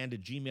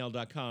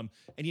dadbandland@gmail.com.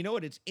 And you know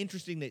what? It's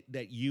interesting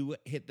that you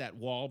hit that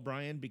wall,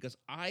 Brian, because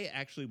I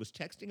actually was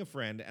texting a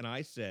friend and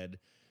I said,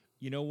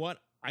 you know what?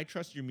 I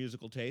trust your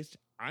musical taste.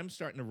 I'm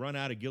starting to run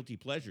out of guilty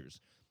pleasures.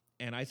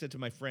 And I said to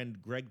my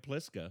friend Greg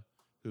Pliska,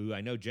 who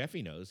I know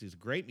Jeffy knows, he's a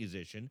great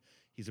musician.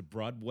 He's a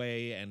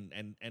Broadway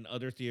and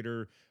other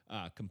theater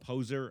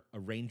composer,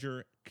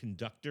 arranger,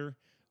 conductor.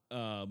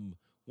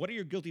 What are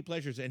your guilty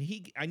pleasures? And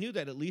I knew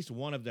that at least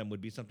one of them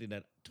would be something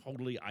that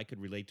totally I could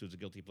relate to as a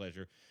guilty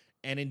pleasure.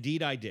 And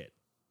indeed I did.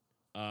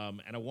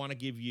 And I want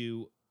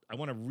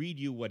to read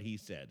you what he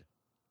said.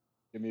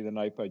 Give Me the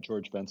Night by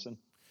George Benson.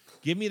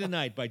 Give Me the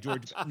Night by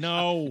George.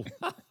 No.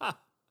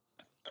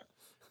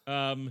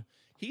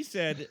 He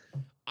said,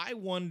 I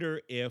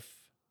wonder if.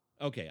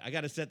 Okay, I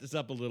got to set this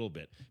up a little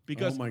bit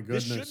because Oh my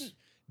goodness.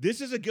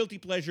 This is a guilty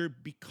pleasure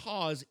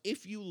because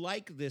if you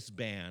like this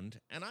band,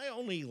 and I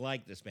only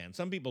like this band,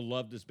 some people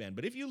love this band,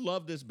 but if you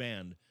love this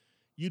band,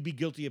 you'd be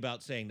guilty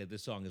about saying that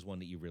this song is one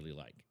that you really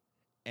like.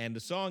 And the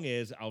song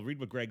is, I'll read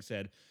what Greg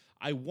said,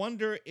 I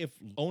wonder if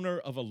Owner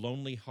of a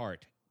Lonely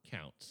Heart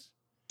counts.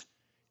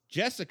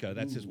 Jessica,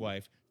 that's his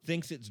wife,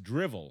 thinks it's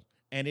drivel,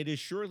 and it is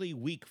surely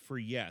weak for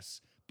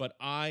yes, but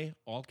I,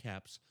 all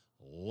caps,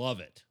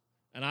 love it.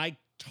 And I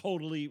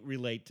totally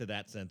relate to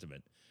that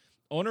sentiment.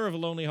 Owner of a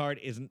Lonely Heart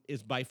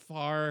is by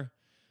far,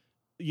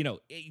 you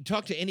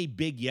talk to any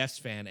big Yes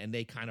fan, and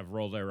they kind of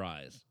roll their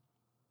eyes.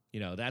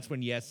 That's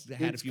when Yes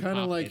had It's a few kind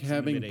of pop like hits in the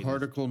having mid-'80s.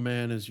 Particle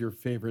Man as your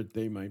favorite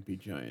They Might Be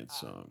Giants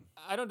song.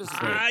 I don't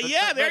disagree.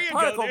 Yeah, there you go.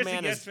 Particle There's a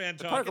Man Yes fan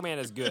the talking. Particle Man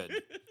is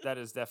good.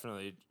 That's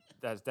definitely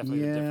the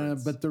Yeah,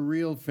 difference. but the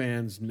real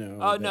fans know.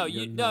 Oh that no,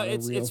 you're no, not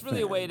it's real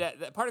really a way to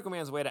Particle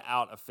Man's a way to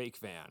out a fake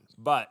fan,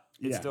 but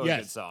it's still a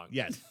good song.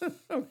 Yes.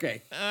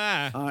 Okay.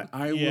 Ah,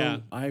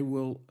 I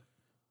will.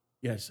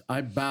 Yes, I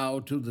bow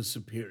to the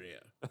superior.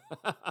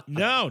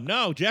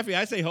 no, Jeffy,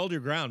 I say hold your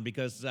ground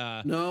because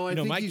No, I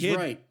think my he's kid,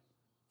 right.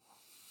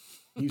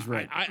 He's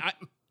right. I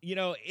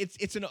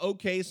it's an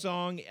okay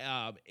song.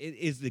 It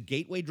is the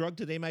gateway drug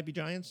to They Might Be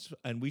Giants,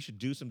 and we should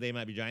do some They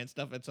Might Be Giants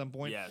stuff at some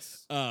point.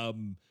 Yes.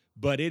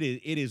 But it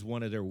is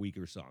one of their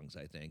weaker songs,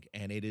 I think,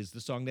 and it is the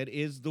song that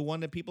is the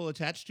one that people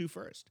attach to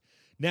first.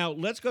 Now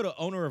let's go to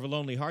Owner of a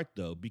Lonely Heart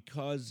though,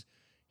 because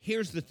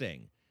here's the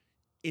thing.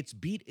 Its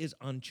beat is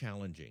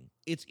unchallenging.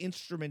 Its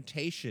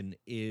instrumentation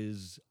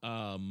is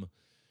kind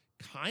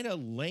of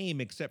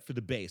lame except for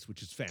the bass,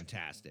 which is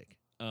fantastic.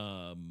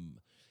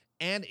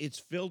 And it's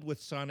filled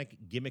with sonic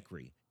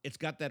gimmickry. It's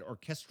got that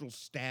orchestral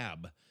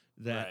stab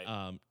that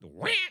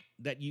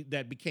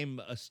that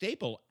became a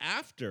staple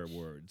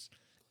afterwards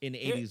in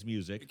 80s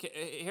music.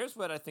 Here's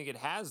what I think it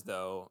has,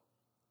 though.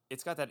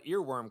 It's got that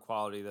earworm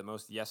quality that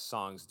most Yes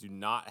songs do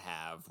not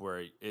have,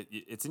 where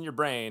it's in your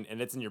brain,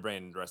 and it's in your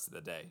brain the rest of the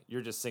day.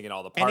 You're just singing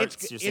all the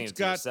parts. You're singing it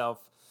to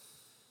yourself.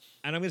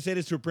 And I'm going to say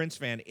this to a Prince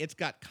fan. It's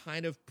got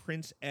kind of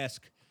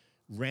Prince-esque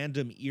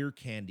random ear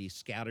candy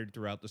scattered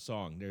throughout the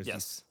song. There's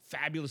these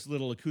fabulous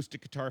little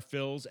acoustic guitar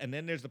fills, and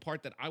then there's the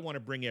part that I want to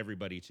bring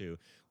everybody to,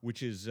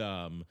 which is,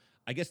 I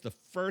guess the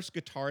first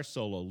guitar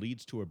solo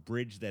leads to a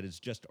bridge that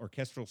is just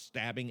orchestral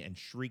stabbing and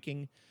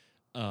shrieking,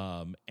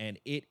 and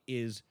it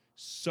is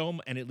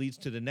and it leads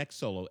to the next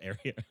solo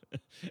area,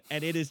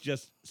 and it is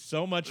just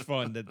so much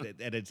fun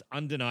that it's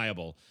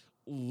undeniable.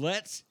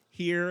 Let's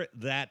hear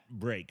that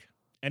break.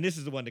 And this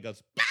is the one that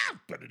goes.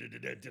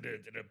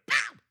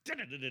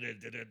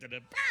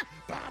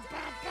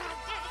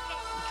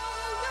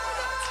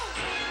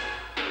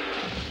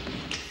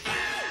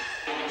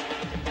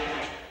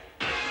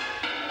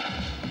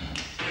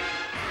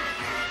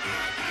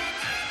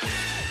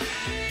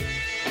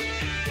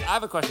 I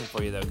have a question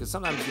for you though, because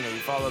sometimes you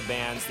follow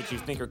bands that you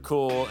think are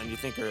cool and you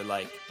think are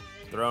like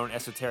their own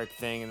esoteric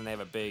thing, and then they have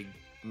a big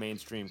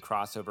mainstream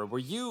crossover. Were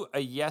you a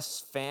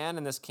Yes fan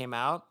and this came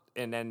out,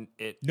 and then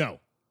it? No.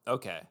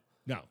 Okay.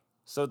 No.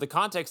 So the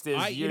context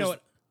is you know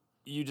what?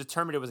 You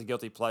determined it was a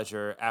guilty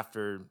pleasure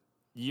after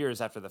years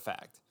after the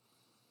fact.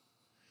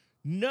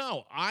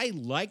 No, I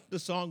liked the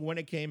song when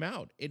it came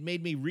out. It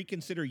made me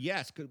reconsider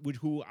Yes,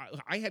 who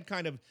I had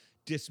kind of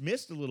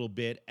dismissed a little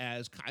bit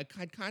as I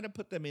kind of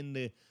put them in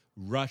the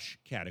Rush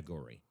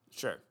category.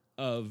 Sure.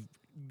 Of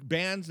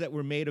bands that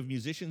were made of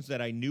musicians that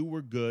I knew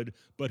were good,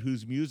 but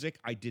whose music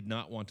I did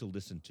not want to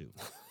listen to.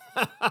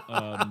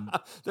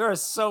 There are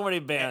so many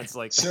bands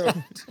like that.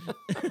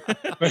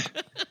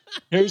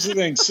 Here's the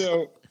thing.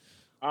 So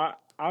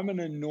I'm an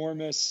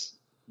enormous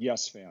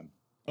Yes fan.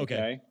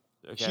 Okay.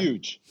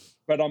 Huge.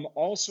 But I'm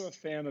also a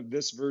fan of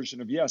this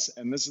version of Yes.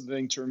 And this is the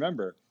thing to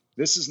remember.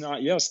 This is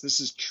not Yes. This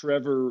is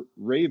Trevor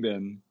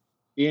Rabin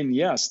in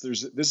Yes.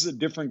 This is a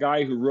different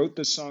guy who wrote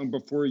this song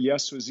before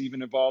Yes was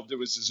even involved. It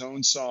was his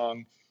own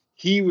song.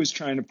 He was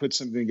trying to put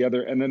something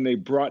together, and then they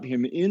brought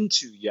him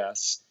into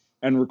Yes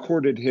and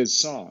recorded his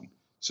song.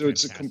 So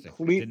Fantastic. It's a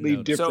completely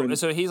different.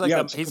 So he's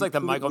like the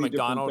Michael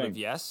McDonald of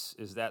Yes.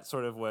 Is that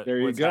sort of what's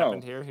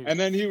happened here? And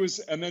then he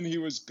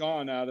was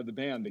gone out of the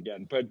band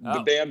again. But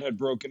the band had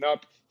broken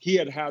up. He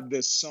had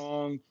this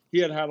song. He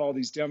had all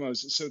these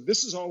demos. So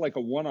this is all like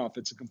a one-off.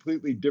 It's a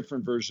completely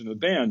different version of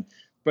the band.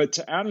 But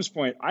to Adam's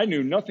point, I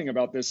knew nothing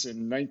about this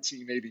in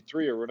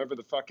 1983 or whatever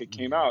the fuck it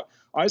came out.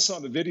 I saw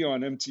the video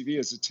on MTV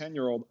as a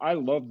 10-year-old. I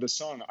loved the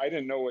song. I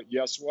didn't know what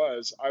Yes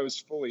was. I was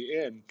fully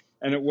in.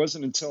 And it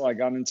wasn't until I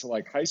got into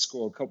like high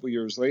school a couple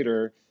years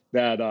later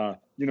that,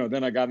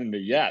 then I got into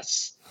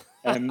Yes.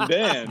 And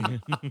then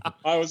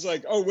I was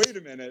like, oh, wait a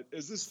minute.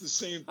 Is this the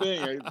same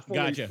thing? It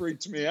fully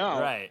freaked me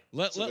out. Right.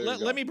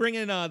 Let me bring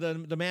in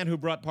the man who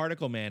brought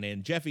Particle Man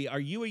in. Jeffy,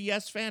 are you a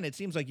Yes fan? It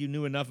seems like you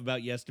knew enough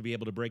about Yes to be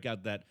able to break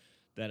out that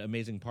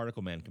amazing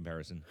Particle Man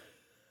comparison.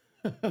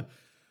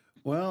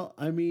 Well,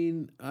 I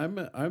mean,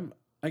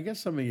 I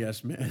guess I'm a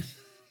Yes man.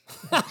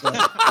 But,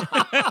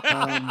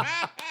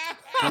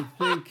 I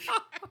think,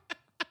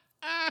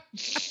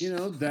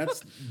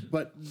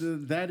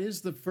 that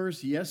is the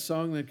first Yes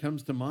song that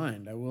comes to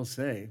mind, I will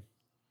say.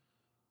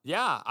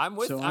 Yeah, I'm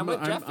with Jeffy on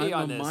this.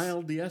 I'm a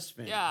mild Yes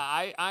fan.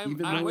 Yeah,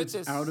 I'm with it's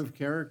this. Out of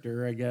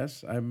character, I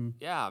guess.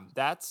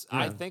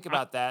 I think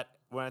about that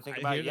when I think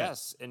about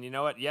Yes. And you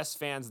know what? Yes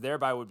fans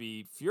thereby would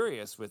be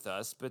furious with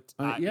us, but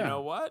you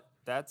know what?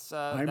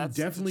 I'm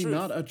definitely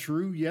not a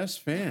true Yes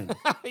fan.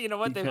 You know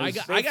what? I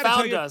got to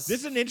tell you, this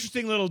is an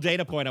interesting little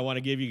data point I want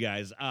to give you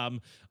guys.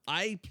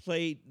 I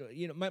played,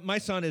 my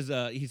son is,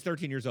 he's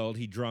 13 years old.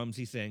 He drums,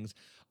 he sings.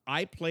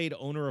 I played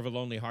Owner of a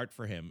Lonely Heart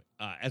for him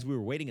as we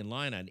were waiting in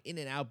line on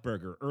In-N-Out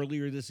Burger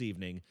earlier this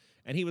evening.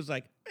 And he was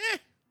like,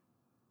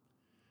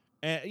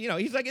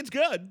 he's like, it's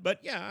good,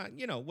 but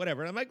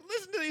whatever. And I'm like,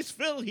 listen to these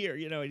Phil here,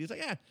 and he's like,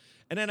 yeah.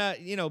 And then,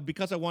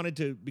 because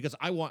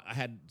I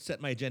had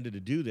set my agenda to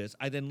do this,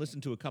 I then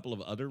listened to a couple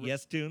of other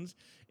Yes tunes,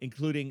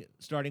 including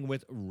starting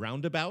with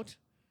Roundabout.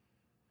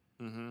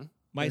 Mm-hmm.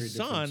 My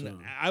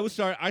son, I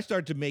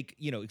started to make,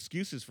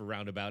 excuses for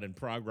Roundabout and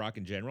prog rock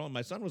in general. And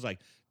my son was like,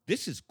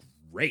 this is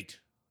great.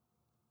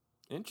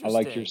 Interesting. I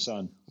like your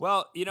son.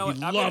 Well, he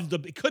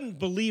couldn't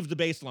believe the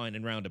bass line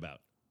in Roundabout.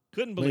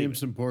 Couldn't believe it.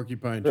 Some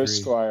Porcupine Chris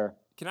Tree. Squire.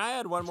 Can I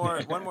add one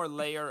more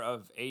layer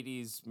of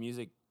 80s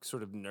music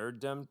sort of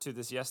nerddom to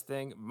this Yes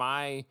thing?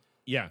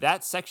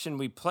 That section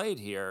we played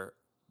here,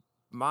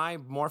 my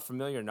more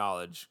familiar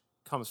knowledge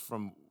comes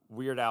from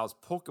Weird Al's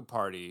Polka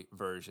Party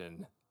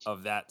version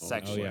of that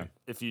section,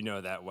 if you know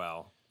that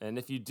well. And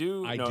if you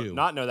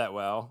not know that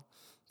well,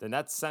 then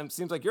that seems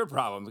like your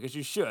problem, because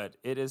you should.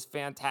 It is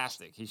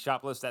fantastic. He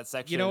shoplifts that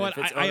section. You know what?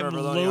 I am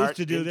loath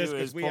to do this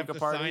because we have to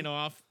sign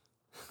off.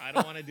 I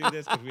don't want to do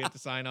this because we have to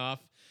sign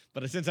off.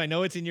 But since I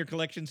know it's in your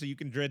collection, so you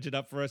can dredge it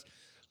up for us,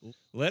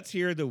 let's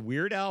hear the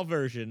Weird Al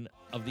version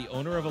of The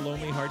Owner of a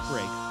Lonely Heart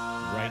Break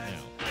right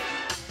now.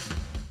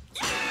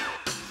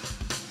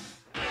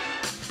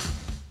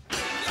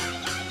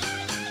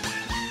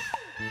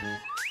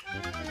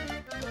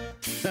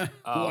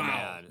 Oh, wow.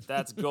 Man,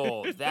 that's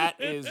gold. That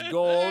is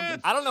gold.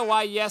 I don't know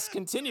why Yes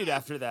continued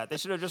after that. They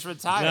should have just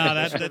retired.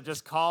 They should have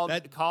just called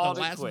it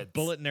quits.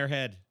 Bullet in their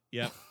head.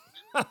 Yep.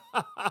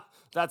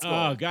 That's gold.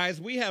 Oh, guys,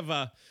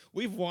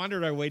 we've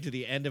wandered our way to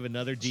the end of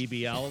another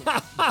DBL.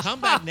 Come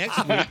back next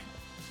week.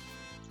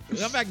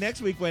 Come back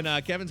next week when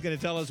Kevin's going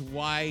to tell us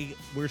why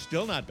we're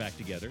still not back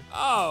together.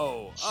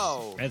 Oh.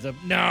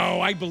 No,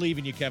 I believe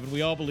in you, Kevin.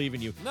 We all believe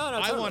in you. No,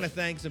 totally. I want to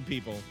thank some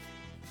people.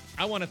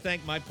 I want to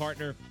thank my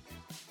partner,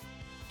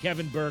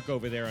 Kevin Burke,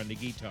 over there on the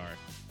guitar.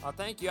 Oh,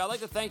 thank you. I'd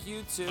like to thank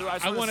you, too.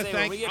 I want to say,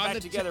 when we get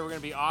back together, we're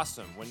going to be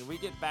awesome. When we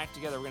get back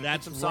together, we're going to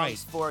get some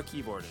songs for a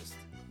keyboardist.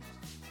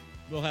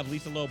 We'll have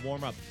Lisa Loeb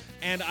warm up.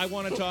 And I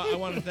want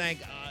to thank,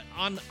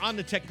 on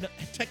the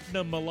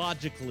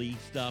technologically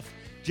stuff,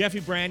 Jeffy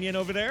Branyan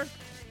over there.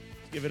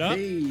 Let's give it up.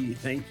 Hey,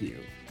 thank you.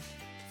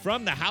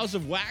 From the House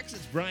of Wax,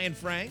 it's Brian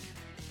Frank.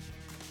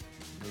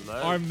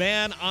 Hello. Our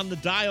man on the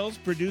dials,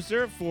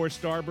 producer for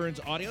Starburns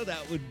Audio,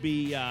 that would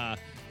be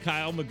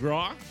Kyle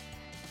McGraw.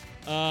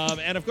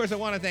 And, of course, I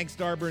want to thank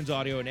Starburns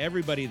Audio and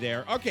everybody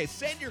there. Okay,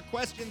 send your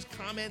questions,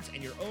 comments,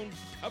 and your own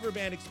cover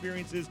band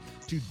experiences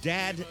to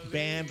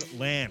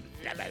dadbandland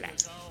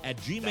at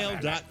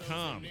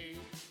gmail.com.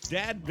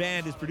 Dad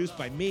Band is produced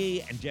by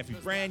me and Jeffy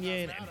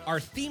Branyan, and our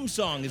theme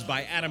song is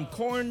by Adam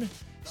Korn.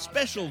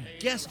 Special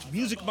guest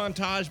music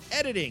montage,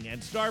 editing,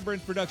 and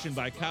Starburns production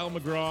by Kyle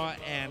McGraw.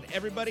 And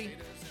everybody,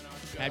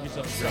 have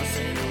yourself a great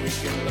day.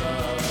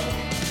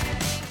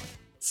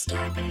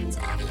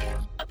 Starburns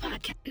Audio,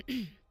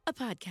 a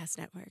podcast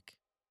network.